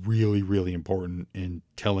think they're really, really important in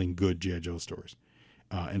telling good G.I. Joe stories.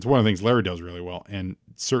 And it's one of the things Larry does really well, and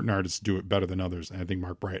certain artists do it better than others. And I think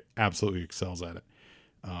Mark Bright absolutely excels at it.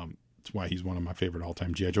 That's why he's one of my favorite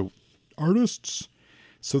all-time G.I. Joe artists.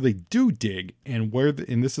 So they do dig, and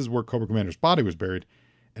this is where Cobra Commander's body was buried,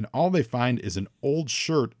 and all they find is an old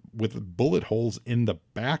shirt with bullet holes in the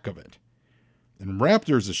back of it. And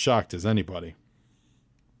Raptor's as shocked as anybody.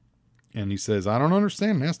 And he says, I don't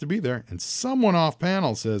understand. It has to be there. And someone off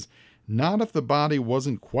panel says, not if the body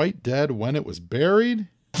wasn't quite dead when it was buried.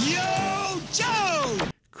 Yo, Joe!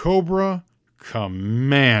 Cobra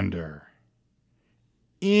Commander.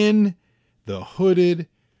 In the hooded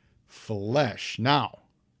flesh. Now,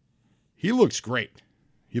 he looks great.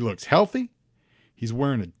 He looks healthy. He's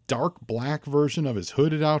wearing a dark black version of his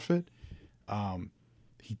hooded outfit.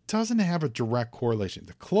 He doesn't have a direct correlation.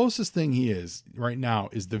 The closest thing he is right now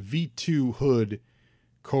is the V2 hood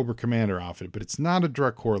Cobra Commander outfit, but it's not a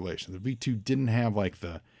direct correlation. The V2 didn't have like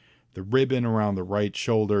the ribbon around the right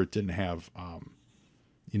shoulder. It didn't have, a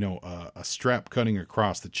strap cutting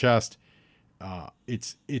across the chest.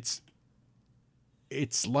 It's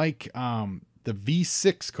like the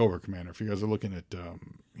V6 Cobra Commander. If you guys are looking at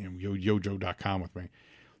yojo.com with me,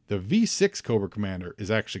 the V6 Cobra Commander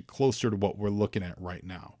is actually closer to what we're looking at right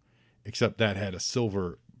now, except that had a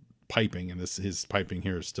silver piping, and his piping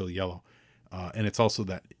here is still yellow. And it's also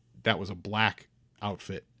that was a black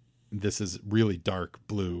outfit. This is really dark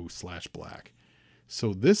blue / black.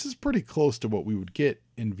 So this is pretty close to what we would get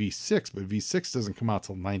in V6, but V6 doesn't come out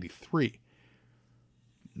till 93.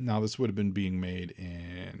 Now this would have been being made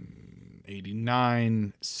in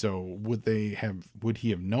 89. So would he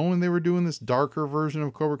have known they were doing this darker version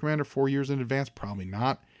of Cobra Commander 4 years in advance? Probably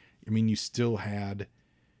not. I mean, you still had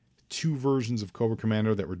 2 versions of Cobra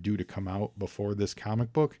Commander that were due to come out before this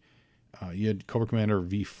comic book. You had Cobra Commander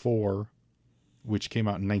V4, which came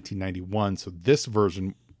out in 1991. So this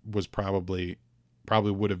version was probably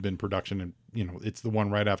would have been production, and it's the one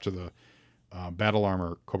right after the Battle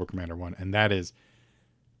Armor Cobra Commander one, and that is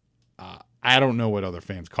I don't know what other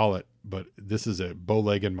fans call it, but this is a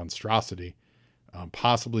bow-legged monstrosity.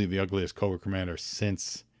 possibly the ugliest Cobra Commander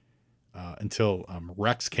since until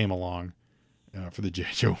Rex came along for the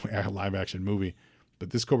G.I. Joe live action movie. But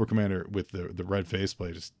this Cobra Commander with the red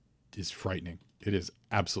faceplate is frightening. It is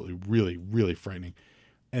absolutely really, really frightening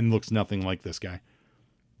and looks nothing like this guy.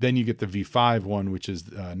 Then you get the V5 one, which is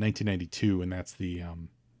 1992, and that's the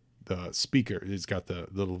speaker. It's got the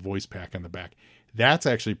little voice pack on the back. That's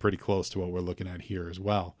actually pretty close to what we're looking at here as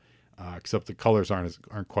well, except the colors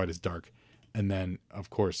aren't quite as dark. And then, of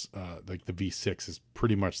course, like the V6 is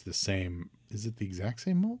pretty much the same. Is it the exact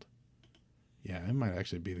same mold? Yeah, it might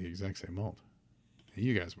actually be the exact same mold.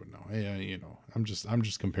 You guys would know. Yeah, you know, I'm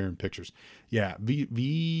just comparing pictures. Yeah,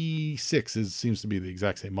 V6 seems to be the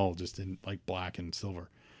exact same mold, just in like black and silver.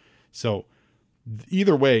 So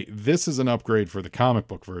either way, this is an upgrade for the comic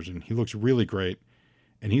book version. He looks really great,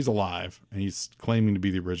 and he's alive, and he's claiming to be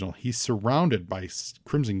the original. He's surrounded by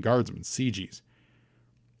Crimson Guardsmen, CGs,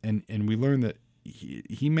 and we learn that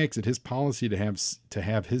he makes it his policy to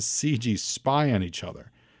have his CGs spy on each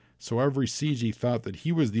other. So every CG thought that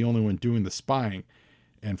he was the only one doing the spying,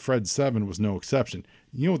 and Fred 7 was no exception.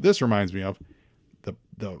 You know what this reminds me of?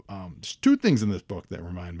 There's two things in this book that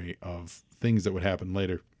remind me of things that would happen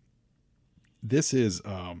later. This is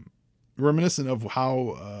reminiscent of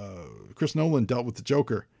how Chris Nolan dealt with the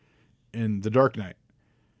Joker in The Dark Knight,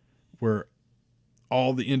 where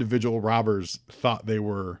all the individual robbers thought they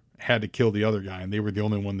had to kill the other guy, and they were the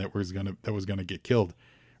only one that was gonna get killed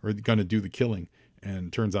or gonna do the killing.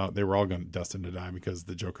 And turns out they were all destined to die because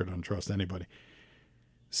the Joker doesn't trust anybody.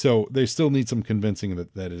 So they still need some convincing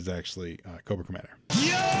that is actually Cobra Commander.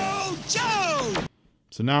 Yo, Joe!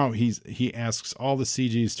 So now he asks all the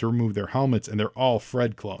CGs to remove their helmets, and they're all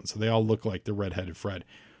Fred clones. So they all look like the red-headed Fred.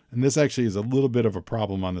 And this actually is a little bit of a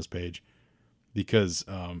problem on this page because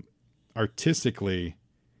artistically,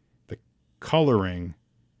 the coloring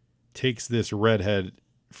takes this redhead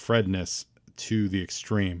Fredness to the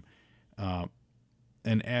extreme.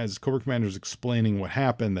 And as Cobra Commander is explaining what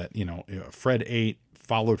happened, that, Fred 8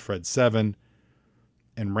 followed Fred 7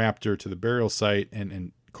 and Raptor to the burial site,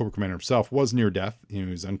 and Cobra Commander himself was near death. He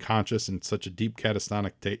was unconscious in such a deep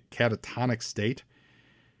catatonic state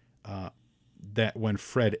that when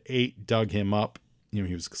Fred 8 dug him up, he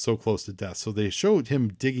was so close to death. So they showed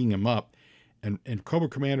him digging him up, and Cobra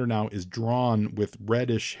Commander now is drawn with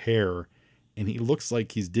reddish hair, and he looks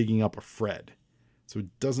like he's digging up a Fred. So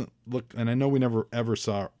it doesn't look, and I know we never ever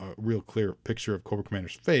saw a real clear picture of Cobra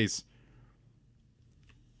Commander's face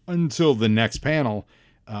until the next panel,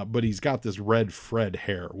 but he's got this red Fred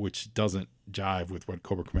hair, which doesn't jive with what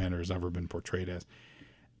Cobra Commander has ever been portrayed as.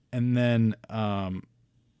 And then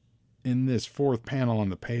in this fourth panel on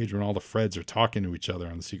the page, when all the Freds are talking to each other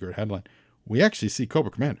on the secret headline, we actually see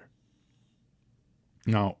Cobra Commander.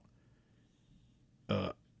 Now,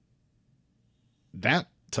 that,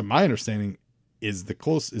 to my understanding, is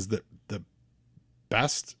the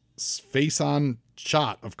best face-on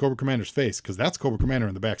shot of Cobra Commander's face, because that's Cobra Commander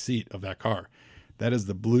in the back seat of that car. That is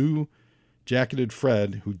the blue jacketed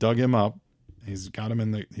Fred who dug him up. He's got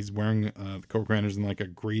him he's wearing the Cobra Commander's in like a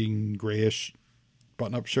grayish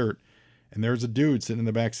button-up shirt, and there's a dude sitting in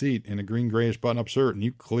the back seat in a green grayish button-up shirt, and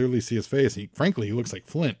you clearly see his face. Frankly, he looks like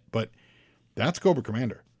Flint, but that's Cobra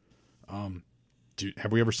Commander.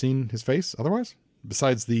 Have we ever seen his face otherwise?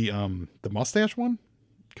 Besides the mustache one?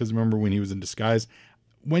 Because remember when he was in disguise?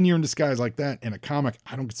 When you're in disguise like that in a comic,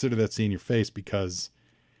 I don't consider that seeing your face, because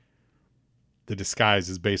the disguise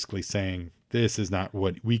is basically saying this is not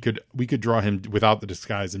what we could draw him without the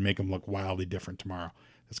disguise and make him look wildly different tomorrow.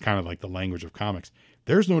 That's kind of like the language of comics.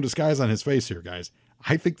 There's no disguise on his face here, guys.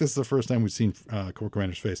 I think this is the first time we've seen Cobra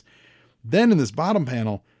Commander's face. Then in this bottom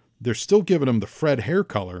panel, they're still giving him the Fred hair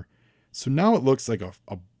color. So now it looks like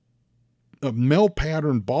a male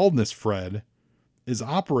pattern baldness Fred is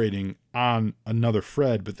operating on another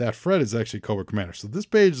Fred, but that Fred is actually Cobra Commander. So this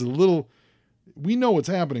page is we know what's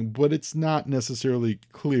happening, but it's not necessarily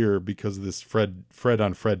clear because of this Fred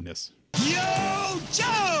on Fredness. Yo,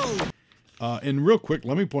 Joe! And real quick,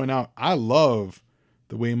 let me point out, I love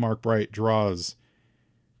the way Mark Bright draws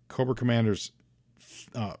Cobra Commander's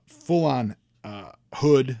full-on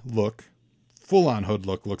hood look. Full-on hood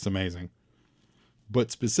look looks amazing. But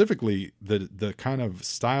specifically, the kind of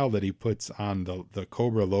style that he puts on the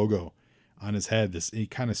Cobra logo on his head, he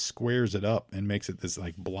kind of squares it up and makes it this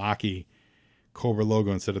like blocky Cobra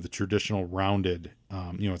logo instead of the traditional rounded.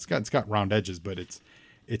 It's got round edges, but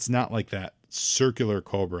it's not like that circular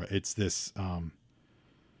Cobra. It's this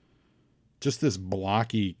just this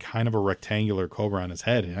blocky kind of a rectangular Cobra on his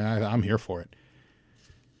head, and I'm here for it.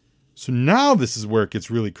 So now this is where it gets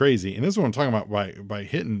really crazy, and this is what I'm talking about by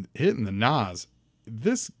hitting the Nas.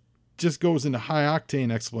 This just goes into high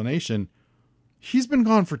octane explanation. He's been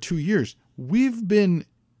gone for 2 years. We've been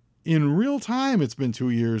in real time. It's been 2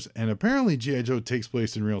 years. And apparently G.I. Joe takes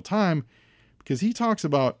place in real time because he talks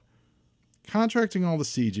about contracting all the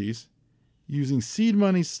CGs, using seed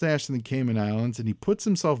money stashed in the Cayman Islands. And he puts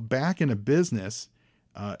himself back in a business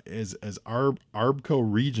as Arbco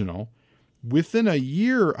Regional. Within a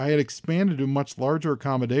year, I had expanded to much larger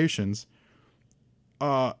accommodations.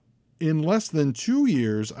 In less than 2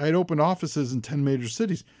 years, I had opened offices in 10 major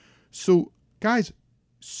cities. So, guys,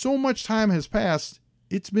 so much time has passed.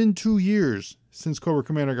 It's been 2 years since Cobra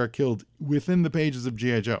Commander got killed within the pages of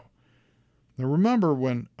G.I. Joe. Now, remember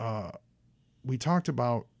when we talked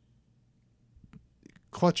about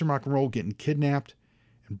Clutch and Rock and Roll getting kidnapped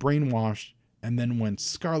and brainwashed, and then when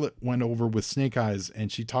Scarlet went over with Snake Eyes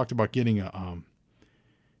and she talked about getting a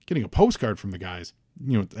postcard from the guys,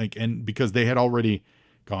 and because they had already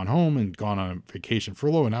gone home and gone on a vacation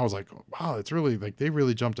furlough. And I was like, wow, it's really like they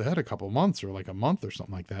really jumped ahead a couple months or like a month or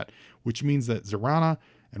something like that, which means that Zorana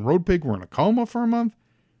and Road Pig were in a coma for a month.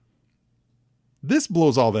 This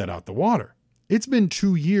blows all that out the water. It's been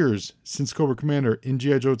 2 years since Cobra Commander in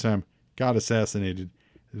G.I. Joe time got assassinated.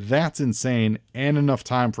 That's insane, and enough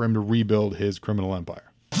time for him to rebuild his criminal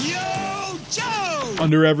empire. Yo, Joe!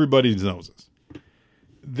 Under everybody's noses.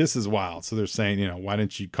 This is wild. So they're saying, why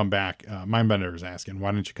didn't you come back? Mindbender is asking,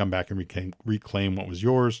 why didn't you come back and reclaim what was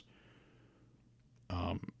yours?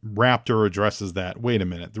 Raptor addresses that. Wait a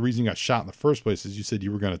minute. The reason you got shot in the first place is you said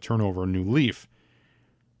you were going to turn over a new leaf.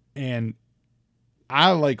 And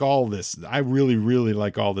I like all this. I really, really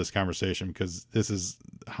like all this conversation because this is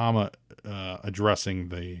Hama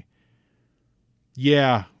addressing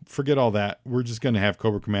forget all that. We're just going to have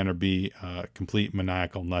Cobra Commander be a complete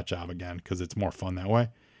maniacal nut job again because it's more fun that way.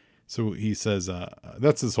 So he says,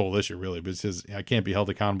 that's his whole issue really, but he says, I can't be held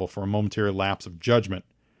accountable for a momentary lapse of judgment.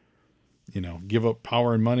 Give up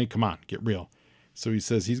power and money. Come on, get real. So he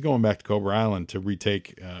says he's going back to Cobra Island to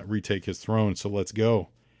retake his throne. So let's go.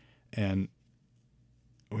 And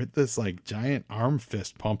with this like giant arm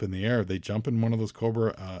fist pump in the air, they jump in one of those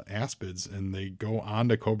Cobra aspids and they go on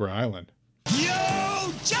to Cobra Island.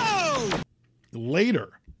 Yo, Joe!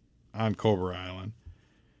 Later on Cobra Island,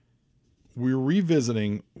 we're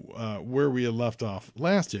revisiting where we had left off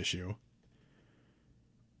last issue,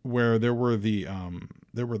 where there were the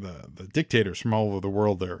dictators from all over the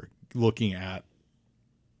world there looking at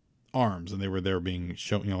arms, and they were there being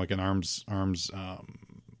shown, like an arms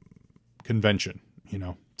convention,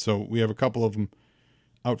 So we have a couple of them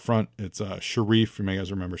out front. It's Sharif, you may guys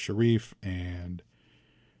remember Sharif, and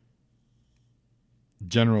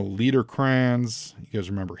General Leader Kranz, you guys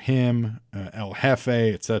remember him, El Jefe,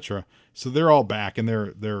 etc. So they're all back, and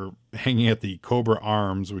they're hanging at the Cobra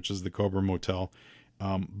Arms, which is the Cobra Motel.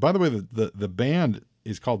 By the way, the band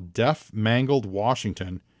is called Deaf Mangled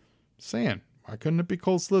Washington. Saying, why couldn't it be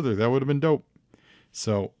Cold Slither? That would have been dope.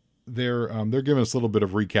 So they're giving us a little bit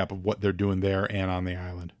of recap of what they're doing there and on the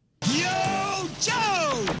island. Yo,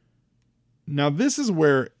 Joe! Now this is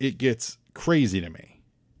where it gets crazy to me.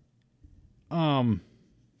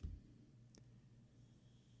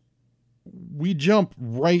 We jump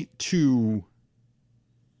right to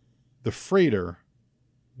the freighter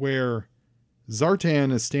where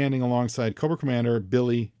Zartan is standing alongside Cobra Commander,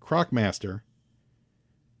 Billy, Crocmaster,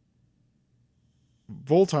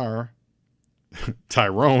 Voltar,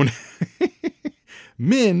 Tyrone,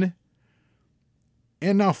 Min,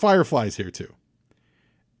 and now Firefly's here too.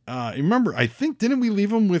 Remember, I think, didn't we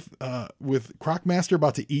leave them with Crocmaster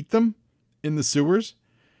about to eat them in the sewers?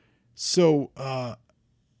 So,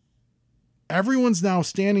 everyone's now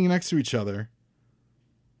standing next to each other.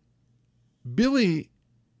 Billy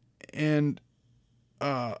and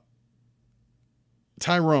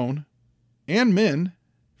Tyrone and Min,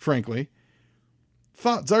 frankly,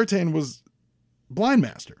 thought Zartan was Blind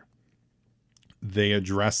Master. They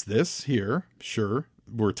address this here, sure,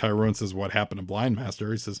 where Tyrone says, what happened to Blind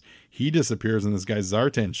Master? He says he disappears and this guy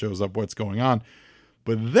Zartan shows up. What's going on?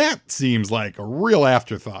 But that seems like a real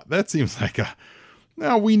afterthought. That seems like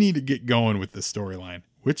now we need to get going with this storyline,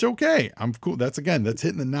 which, okay, I'm cool. That's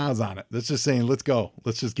hitting the nos on it. That's just saying, let's go.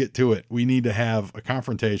 Let's just get to it. We need to have a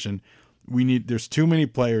confrontation. There's too many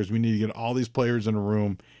players. We need to get all these players in a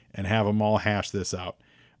room and have them all hash this out.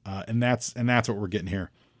 And that's what we're getting here.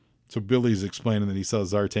 So Billy's explaining that he saw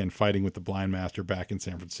Zartan fighting with the Blind Master back in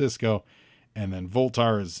San Francisco. And then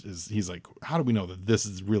Voltar he's like, how do we know that this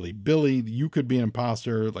is really Billy? You could be an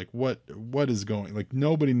imposter. Like what is going, like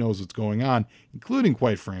nobody knows what's going on, including,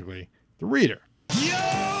 quite frankly, the reader.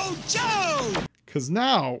 Yo, Joe! Cause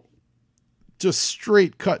now just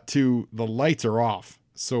straight cut to the lights are off.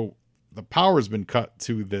 So the power's been cut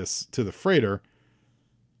to the freighter.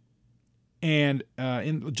 And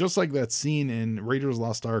just like that scene in Raiders of the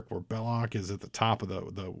Lost Ark where Belloc is at the top of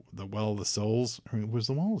the Well of the Souls. I mean, was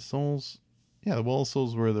the Well of the Souls? Yeah, the Well of the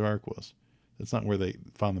Souls where the Ark was. That's not where they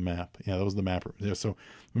found the map. Yeah, that was the map. Yeah, so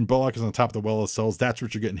when Belloc is on top of the Well of the Souls, that's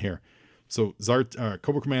what you're getting here. So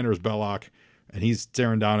Cobra Commander is Belloc, and he's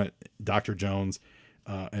staring down at Dr. Jones,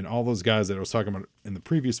 and all those guys that I was talking about in the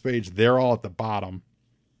previous page, they're all at the bottom.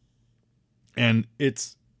 And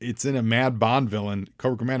it's in a Mad Bond villain,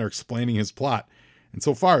 Cobra Commander, explaining his plot. And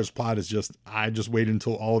so far his plot is just, I just waited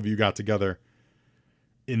until all of you got together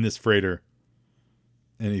in this freighter.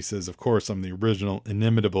 And he says, of course, I'm the original,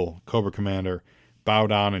 inimitable Cobra Commander. Bow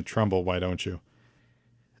down and tremble, why don't you?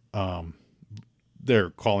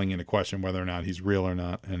 They're calling into question whether or not he's real or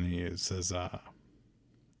not. And he says,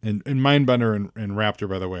 and Mindbender and Raptor,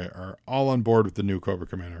 by the way, are all on board with the new Cobra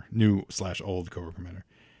Commander, new/old Cobra Commander.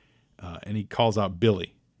 And he calls out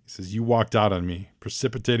Billy. He says, you walked out on me,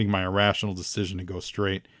 precipitating my irrational decision to go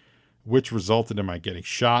straight, which resulted in my getting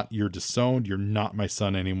shot. You're disowned. You're not my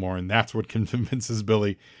son anymore. And that's what convinces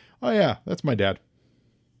Billy, oh yeah, that's my dad.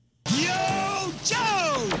 Yo,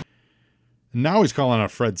 Joe! And now he's calling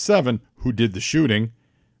out Fred 7, who did the shooting.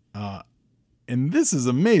 And this is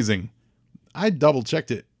amazing. I double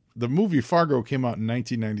checked it. The movie Fargo came out in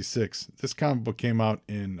 1996. This comic book came out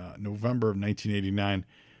in November of 1989.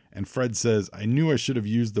 And Fred says, I knew I should have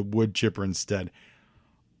used the wood chipper instead.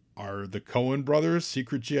 Are the Coen brothers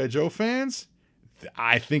secret G.I. Joe fans?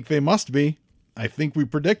 I think they must be. I think we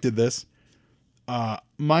predicted this.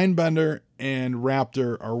 Mindbender and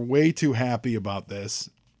Raptor are way too happy about this.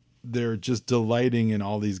 They're just delighting in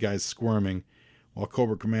all these guys squirming, while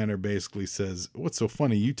Cobra Commander basically says, what's so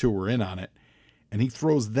funny? You two were in on it. And he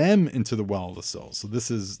throws them into the Well of the Souls. So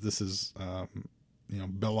this is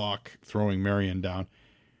Belloc throwing Marion down.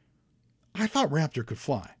 I thought Raptor could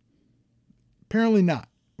fly. Apparently not,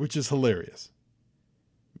 which is hilarious.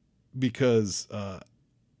 Because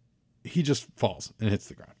he just falls and hits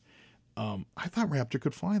the ground. I thought Raptor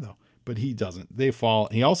could fly, though. But he doesn't. They fall.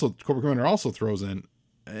 Cobra Commander also throws in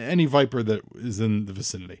any Viper that is in the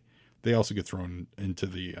vicinity. They also get thrown into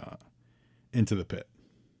the pit.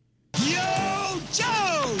 Yo,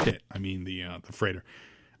 Joe! Pit. I mean the freighter.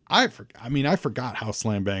 I forgot how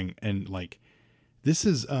Slam Bang and like this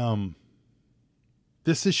is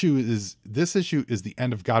this issue is the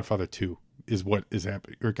end of Godfather 2 is what is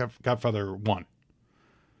happening, or Godfather 1.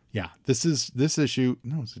 Yeah, this issue.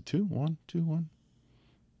 No, is it 2? 1? 2? 1?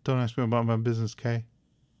 Don't ask me about my business, K.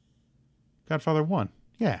 Godfather 1.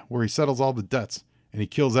 Yeah, where he settles all the debts and he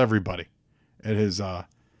kills everybody at his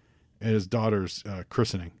daughter's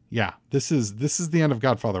christening. Yeah, this is the end of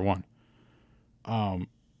Godfather 1.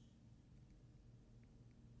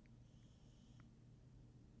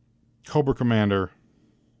 Cobra Commander.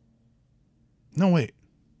 No, wait.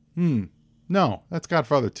 No, that's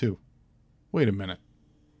Godfather 2. Wait a minute.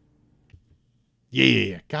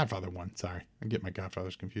 Yeah. Godfather 1. Sorry. I get my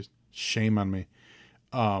Godfathers confused. Shame on me.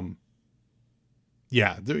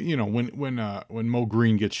 Yeah, when Mo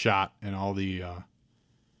Green gets shot and all of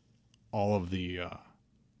the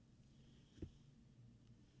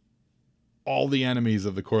enemies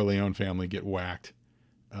of the Corleone family get whacked.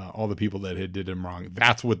 All the people that did him wrong.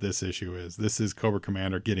 That's what this issue is. This is Cobra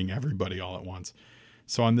Commander getting everybody all at once.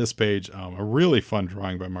 So on this page, a really fun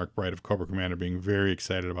drawing by Mark Bright of Cobra Commander, being very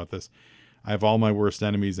excited about this. I have all my worst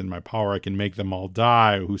enemies in my power. I can make them all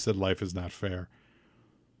die. Who said life is not fair?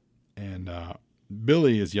 And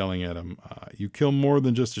Billy is yelling at him. You kill more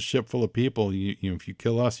than just a ship full of people. If you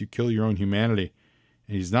kill us, you kill your own humanity.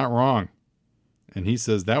 And he's not wrong. And he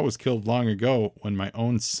says, that was killed long ago when my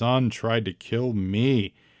own son tried to kill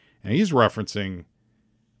me. And he's referencing,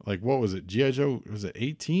 like, what was it? G.I. Joe, was it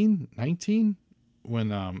 18, 19? When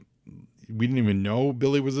we didn't even know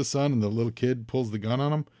Billy was his son and the little kid pulls the gun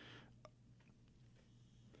on him.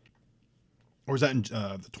 Or is that in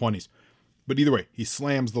the 20s? But either way, he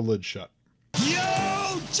slams the lid shut.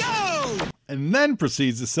 Yo, Joe! And then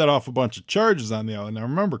proceeds to set off a bunch of charges on the island. Now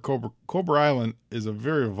remember, Cobra Island is a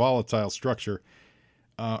very volatile structure.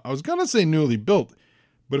 I was going to say newly built,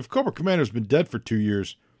 but if Cobra Commander's been dead for 2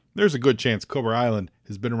 years, there's a good chance Cobra Island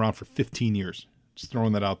has been around for 15 years. Just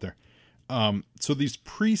throwing that out there. So these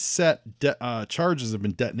preset charges have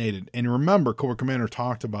been detonated. And remember, Cobra Commander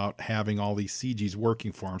talked about having all these CGs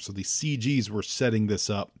working for him. So these CGs were setting this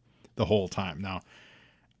up the whole time. Now,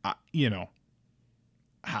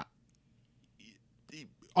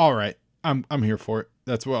 all right, I'm here for it.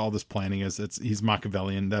 That's what all this planning is. He's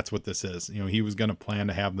Machiavellian. That's what this is. He was going to plan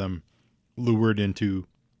to have them lured into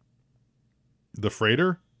the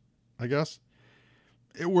freighter, I guess.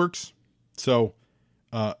 It works. So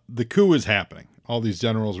the coup is happening. All these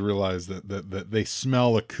generals realize that they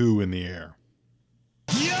smell a coup in the air.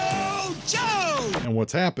 Yo, Joe! And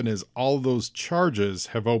what's happened is all those charges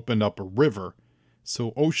have opened up a river.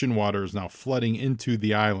 So ocean water is now flooding into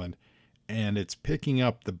the island, and it's picking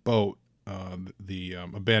up the boat, the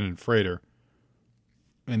abandoned freighter.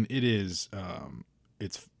 And it is,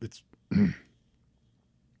 it's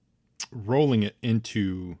rolling it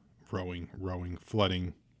into rowing,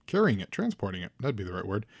 flooding, carrying it, transporting it. That'd be the right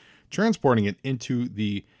word. Transporting it into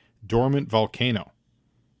the dormant volcano.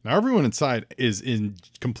 Now everyone inside is in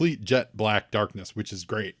complete jet black darkness, which is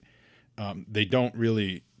great. They draw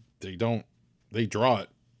it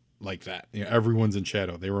like that. You know, everyone's in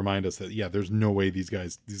shadow. They remind us that, yeah, there's no way these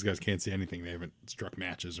guys can't see anything. They haven't struck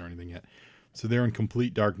matches or anything yet. So they're in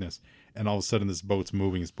complete darkness. And all of a sudden this boat's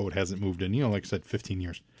moving. This boat hasn't moved in, like I said, 15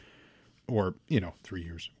 years or, 3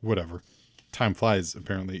 years, whatever. Time flies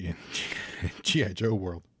apparently in G.I. Joe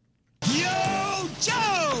world. Yo,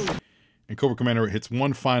 Joe! And Cobra Commander hits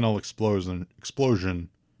one final explosion,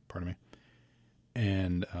 pardon me.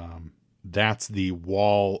 And that's the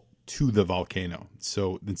wall to the volcano.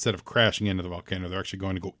 So instead of crashing into the volcano, they're actually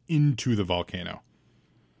going to go into the volcano.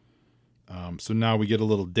 So now we get a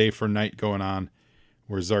little day for night going on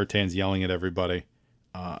where Zartan's yelling at everybody.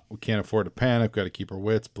 We can't afford to panic. Got to keep our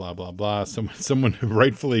wits, blah, blah, blah. Someone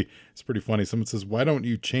rightfully, it's pretty funny. Someone says, why don't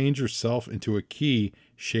you change yourself into a key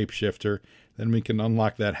shapeshifter? Then we can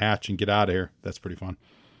unlock that hatch and get out of here. That's pretty fun.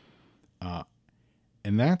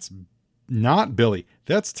 And that's not Billy.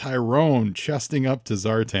 That's Tyrone chesting up to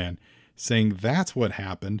Zartan, saying that's what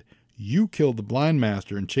happened. You killed the blind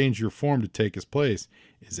master and changed your form to take his place.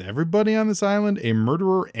 Is everybody on this island a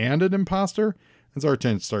murderer and an imposter? And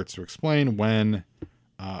Zartan starts to explain when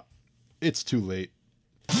it's too late.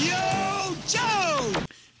 Yo, Joe!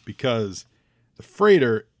 Because the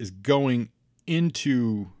freighter is going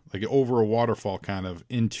into, like over a waterfall kind of,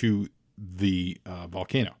 into the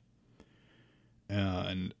volcano.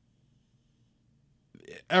 And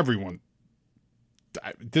everyone,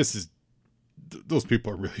 those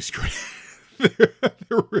people are really screwed.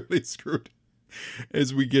 They're really screwed.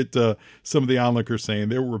 As we get some of the onlookers saying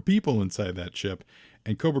there were people inside that ship,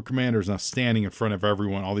 and Cobra Commander is now standing in front of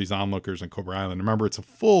everyone, all these onlookers on Cobra Island. Remember, it's a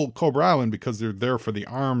full Cobra Island because they're there for the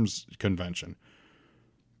arms convention.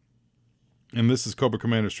 And this is Cobra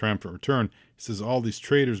Commander's triumphant return. He says, all these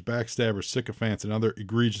traitors, backstabbers, sycophants, and other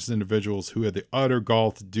egregious individuals who had the utter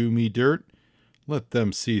gall to do me dirt, let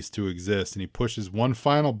them cease to exist. And he pushes one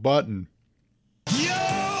final button.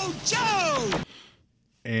 Yo, Joe!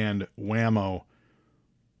 And whammo,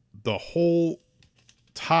 the whole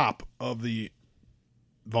top of the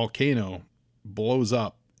volcano blows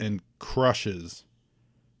up and crushes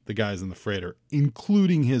the guys in the freighter,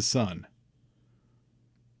 including his son.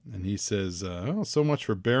 And he says, so much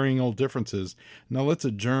for burying old differences. Now let's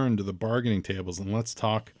adjourn to the bargaining tables and let's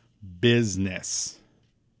talk business.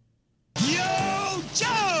 Yo,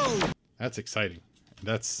 Joe! That's exciting.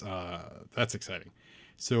 That's exciting.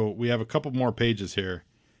 So we have a couple more pages here,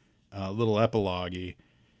 a little epilogue-y,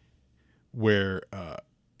 where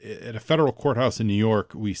at a federal courthouse in New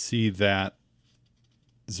York, we see that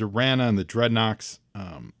Zorana and the Dreadnoks,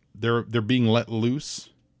 they're being let loose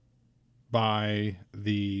by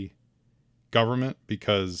the government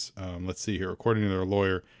because, let's see here, according to their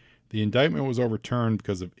lawyer, the indictment was overturned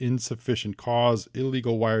because of insufficient cause,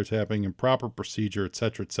 illegal wiretapping, improper procedure,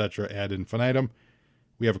 etc., ad infinitum.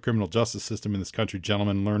 We have a criminal justice system in this country,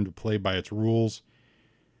 gentlemen. Learn to play by its rules.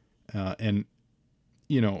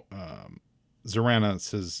 Zorana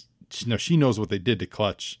says, she knows what they did to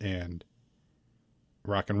Clutch and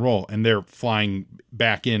Rock and Roll, and they're flying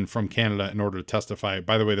back in from Canada in order to testify.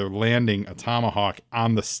 By the way, they're landing a Tomahawk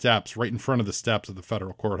on the steps, right in front of the steps of the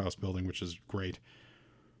federal courthouse building, which is great.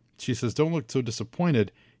 She says, don't look so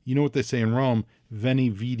disappointed. You know what they say in Rome, veni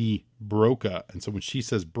vidi broca. And so when she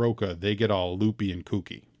says broca, they get all loopy and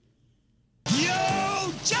kooky.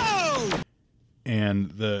 Yo, Joe!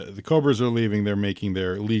 And the Cobras are leaving. They're making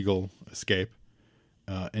their legal escape.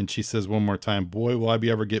 And she says one more time, boy, will I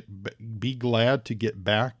be glad to get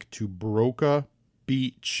back to Broca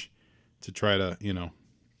Beach to try to,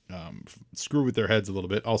 screw with their heads a little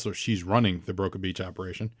bit. Also, she's running the Broca Beach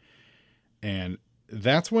operation. And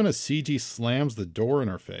that's when a CG slams the door in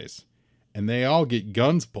her face. And they all get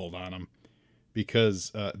guns pulled on them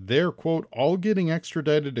because they're, quote, all getting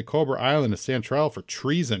extradited to Cobra Island to stand trial for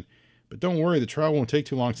treason. But don't worry, the trial won't take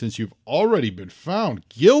too long since you've already been found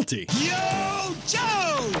guilty. Yo,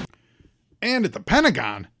 Joe! And at the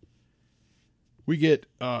Pentagon, we get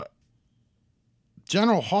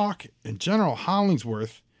General Hawk and General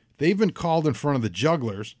Hollingsworth. They've been called in front of the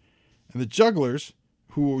jugglers. And the jugglers,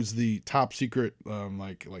 who was the top secret,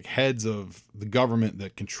 like heads of the government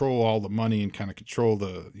that control all the money and kind of control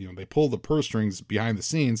they pull the purse strings behind the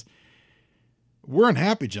scenes. We're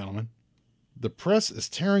unhappy, gentlemen. The press is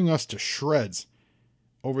tearing us to shreds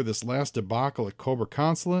over this last debacle at Cobra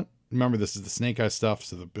Consulate. Remember, this is the Snake Eye stuff,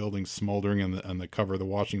 so the building's smoldering on the cover of the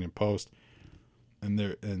Washington Post. And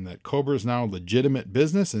that Cobra is now a legitimate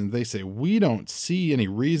business, and they say, we don't see any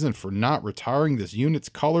reason for not retiring this unit's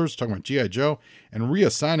colors, talking about G.I. Joe, and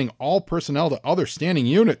reassigning all personnel to other standing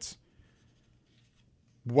units.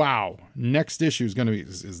 Wow. Next issue is going to be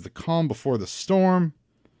is the calm before the storm.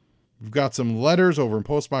 We've got some letters over in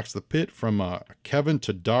Postbox the Pit from Kevin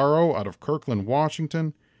Todaro out of Kirkland,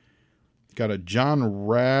 Washington. Got a John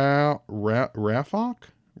Raffock?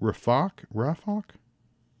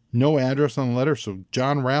 No address on the letter, so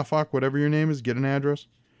John Raffock, whatever your name is, get an address.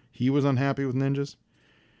 He was unhappy with ninjas.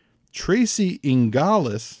 Tracy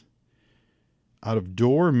Ingallis out of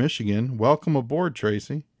Dorr, Michigan. Welcome aboard,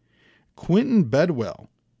 Tracy. Quentin Bedwell.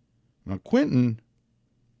 Now, Quentin,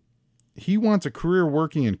 he wants a career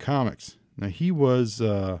working in comics. Now, he was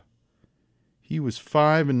 5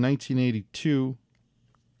 in 1982.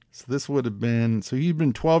 So this would have been, so he'd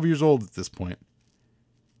been 12 years old at this point.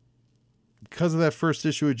 Because of that first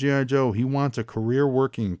issue of G.I. Joe, he wants a career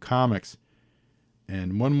working in comics.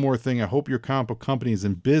 And one more thing, I hope your comic book company is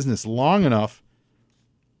in business long enough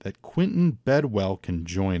that Quentin Bedwell can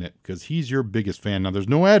join it, because he's your biggest fan. Now, there's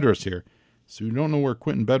no address here, so you don't know where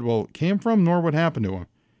Quentin Bedwell came from, nor what happened to him.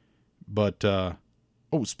 But,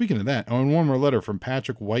 speaking of that, and one more letter from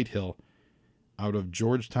Patrick Whitehill out of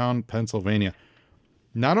Georgetown, Pennsylvania.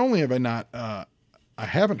 Not only have I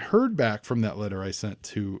haven't heard back from that letter I sent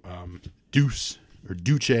to Duce.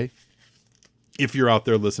 If you're out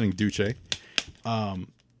there listening, Duce. But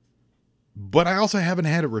I also haven't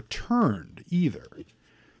had it returned either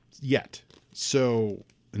yet. So,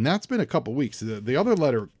 and that's been a couple weeks. The other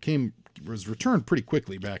letter was returned pretty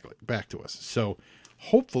quickly back to us. So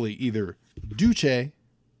hopefully either Duce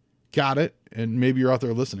got it, and maybe you're out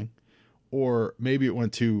there listening, or maybe it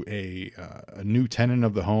went to a new tenant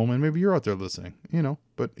of the home, and maybe you're out there listening,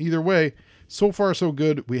 But either way, so far so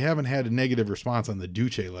good. We haven't had a negative response on the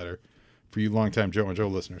Duce letter for you longtime Joe and Joe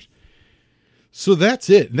listeners. So that's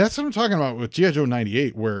it. And that's what I'm talking about with G.I. Joe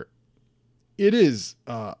 98, where it is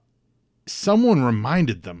someone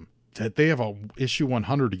reminded them that they have a issue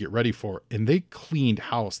 100 to get ready for, and they cleaned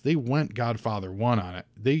house. They went Godfather 1 on it.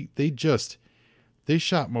 They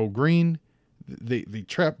shot Mo Green. They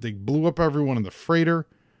blew up everyone in the freighter.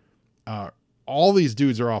 All these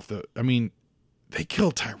dudes are off they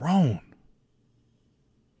killed Tyrone.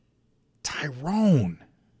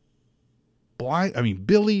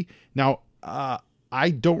 Billy. Now, I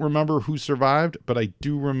don't remember who survived, but I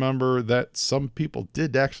do remember that some people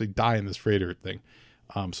did actually die in this freighter thing.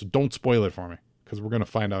 So don't spoil it for me, because we're going to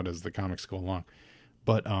find out as the comics go along.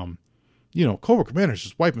 But, Cobra Commander's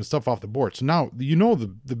just wiping stuff off the board. So now,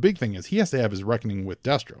 the big thing is he has to have his reckoning with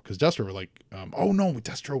Destro, because Destro were like, oh no,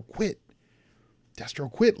 Destro quit.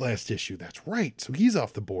 Destro quit last issue. That's right. So he's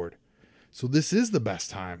off the board. So this is the best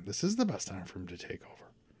time. This is the best time for him to take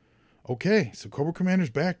over. Okay, so Cobra Commander's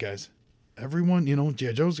back, guys. Everyone,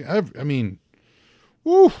 G.I. Joe's,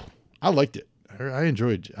 woo, I liked it. I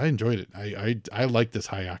enjoyed it. I like this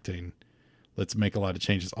high octane. Let's make a lot of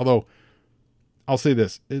changes. Although, I'll say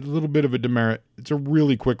this, a little bit of a demerit. It's a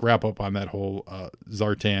really quick wrap up on that whole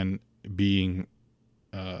Zartan being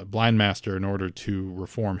blind master in order to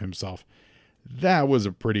reform himself. That was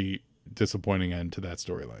a pretty disappointing end to that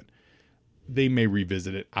storyline. They may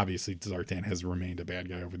revisit it. Obviously, Zartan has remained a bad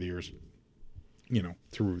guy over the years,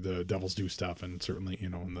 through the Devil's Due stuff, and certainly,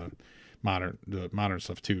 in the modern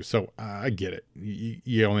stuff too. So I get it.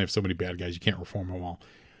 You only have so many bad guys. You can't reform them all.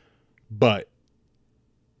 But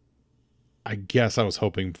I guess I was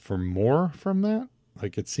hoping for more from that.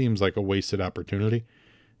 Like, it seems like a wasted opportunity.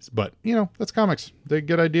 But, that's comics. They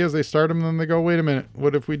get ideas, they start them, and then they go, wait a minute,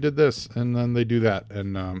 what if we did this? And then they do that.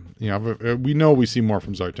 And, we know we see more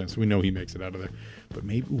from Zartan, so we know he makes it out of there. But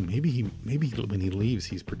maybe when he leaves,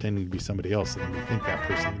 he's pretending to be somebody else, and then we think that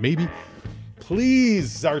person. Maybe, please,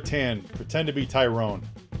 Zartan, pretend to be Tyrone.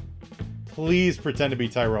 Please pretend to be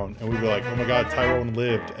Tyrone. And we'd be like, oh my God, Tyrone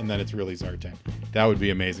lived, and then it's really Zartan. That would be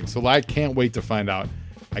amazing. So I can't wait to find out.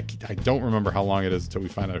 I don't remember how long it is until we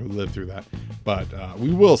find out who lived through that. But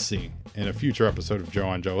we will see in a future episode of Joe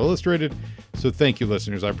on Joe Illustrated. So thank you,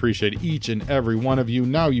 listeners. I appreciate each and every one of you.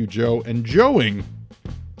 Now you, Joe, and Joeing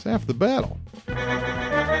is half the battle.